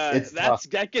 but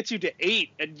that gets you to 8,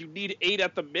 and you need 8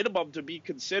 at the minimum to be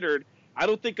considered. I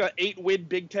don't think an 8-win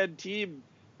Big Ten team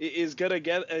is gonna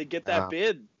get that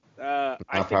bid.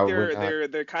 I think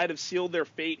they're kind of sealed their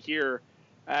fate here.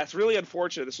 It's really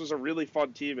unfortunate. This was a really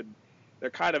fun team, and they're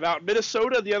kind of out.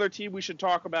 Minnesota, the other team we should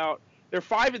talk about, they're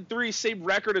 5-3, same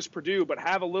record as Purdue, but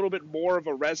have a little bit more of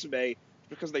a resume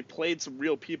because they played some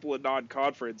real people in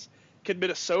non-conference. Can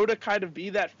Minnesota kind of be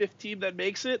that 5th team that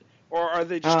makes it, or are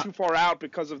they just too far out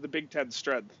because of the Big Ten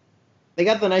strength? They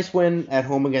got the nice win at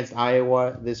home against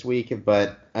Iowa this week,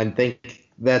 but I think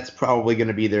that's probably going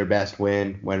to be their best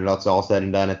win when it's all said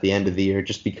and done at the end of the year,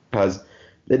 just because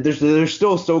they're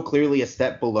still so clearly a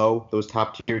step below those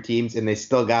top-tier teams, and they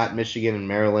still got Michigan and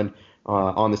Maryland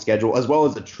on the schedule, as well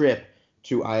as a trip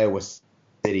to Iowa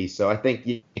City. So I think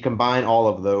you combine all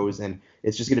of those, and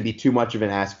it's just going to be too much of an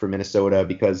ask for Minnesota,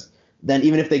 because then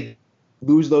even if they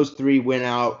lose those three, win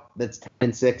out, that's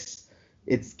 10-6.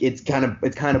 It's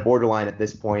kind of borderline at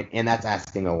this point, and that's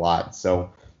asking a lot.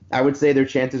 So I would say their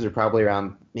chances are probably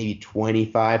around maybe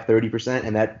 25-30%,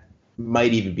 and that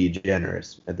might even be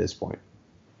generous at this point.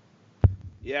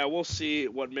 Yeah, we'll see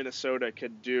what Minnesota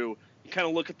can do. You kind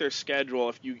of look at their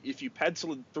schedule. If you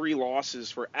pencil in 3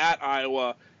 losses for at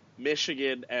Iowa,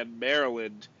 Michigan, and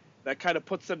Maryland, that kind of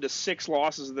puts them to 6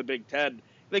 losses in the Big Ten.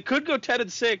 They could go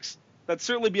 10-6. That'd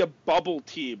certainly be a bubble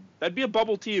team. That'd be a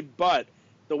bubble team, but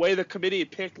the way the committee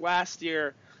picked last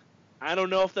year, I don't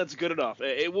know if that's good enough.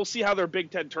 We'll see how their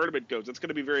Big Ten tournament goes. It's going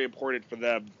to be very important for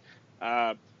them.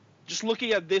 Just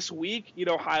looking at this week,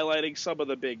 highlighting some of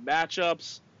the big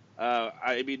matchups.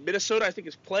 Minnesota, I think,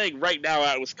 is playing right now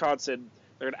at Wisconsin.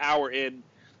 They're an hour in.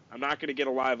 I'm not going to get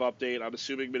a live update. I'm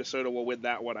assuming Minnesota will win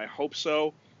that one. I hope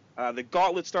so. The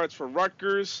gauntlet starts for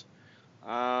Rutgers.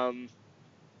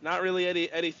 Not really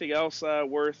anything else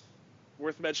worth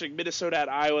mentioning. Minnesota at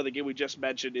Iowa, the game we just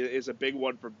mentioned, is a big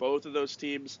one for both of those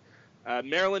teams.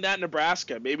 Maryland at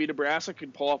Nebraska. Maybe Nebraska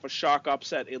can pull off a shock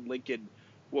upset in Lincoln.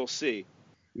 We'll see.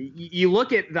 You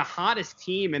look at the hottest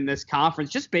team in this conference,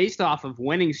 just based off of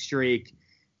winning streak.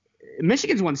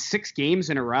 Michigan's won 6 games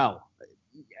in a row.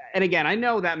 And again, I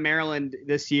know that Maryland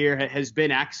this year has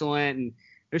been excellent, and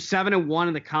they're 7-1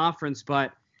 in the conference,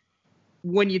 but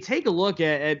when you take a look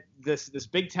at this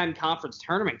Big Ten conference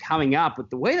tournament coming up, with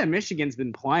the way that Michigan's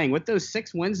been playing, with those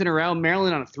 6 wins in a row,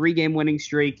 Maryland on a 3-game winning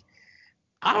streak,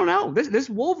 I don't know. This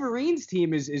Wolverines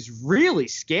team is really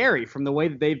scary from the way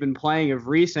that they've been playing of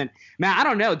recent. Matt, I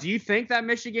don't know. Do you think that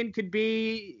Michigan could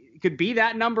be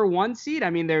that number 1 seed?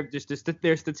 I mean, they're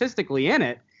statistically in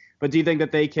it, but do you think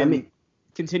that they can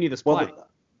continue this play? Well,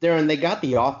 Darren, they got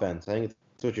the offense. I think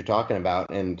that's what you're talking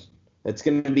about, and it's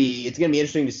gonna be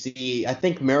interesting to see. I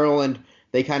think Maryland,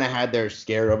 they kind of had their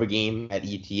scare of a game at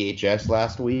ETHS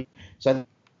last week, so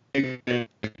I think they're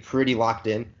pretty locked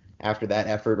in after that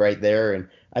effort right there. And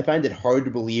I find it hard to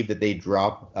believe that they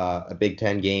drop a Big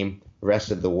Ten game the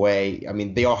rest of the way. I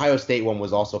mean, the Ohio State one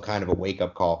was also kind of a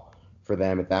wake-up call for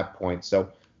them at that point. So,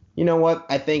 you know what?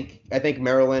 I think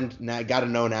Maryland got to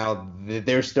know now that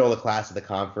they're still the class of the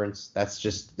conference. That's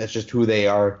just who they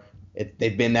are.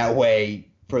 They've been that way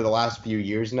for the last few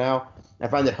years now. I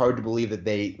find it hard to believe that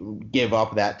they give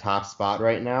up that top spot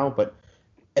right now. But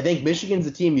I think Michigan's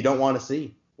a team you don't want to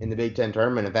see in the Big Ten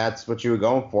tournament. If that's what you were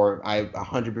going for, I'm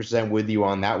 100% with you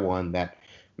on that one, that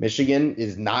Michigan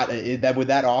is not that with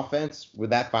that offense, with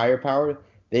that firepower,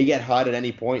 they get hot at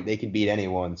any point, they can beat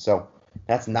anyone. So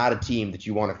that's not a team that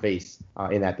you want to face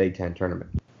in that Big Ten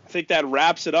tournament. I think that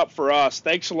wraps it up for us.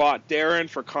 Thanks a lot, Darren,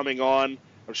 for coming on.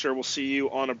 I'm sure we'll see you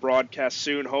on a broadcast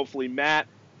soon. Hopefully, Matt,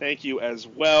 thank you as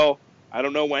well. I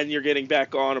don't know when you're getting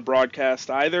back on a broadcast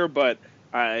either, but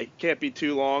it can't be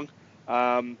too long.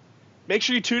 Make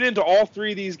sure you tune in to all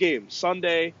 3 of these games.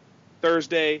 Sunday,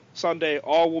 Thursday, Sunday,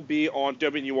 all will be on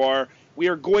WR. We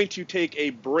are going to take a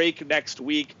break next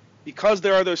week because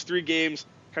there are those 3 games,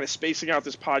 kind of spacing out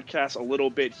this podcast a little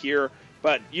bit here.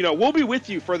 But, we'll be with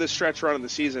you for this stretch run of the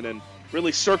season and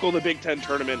really circle the Big Ten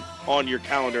tournament on your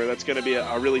calendar. That's going to be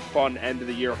a really fun end of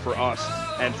the year for us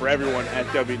and for everyone at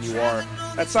WR.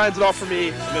 That signs it off for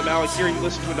me. I'm Mallik here. You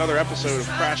listen to another episode of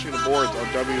Crashing the Boards on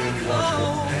WR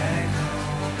Sports.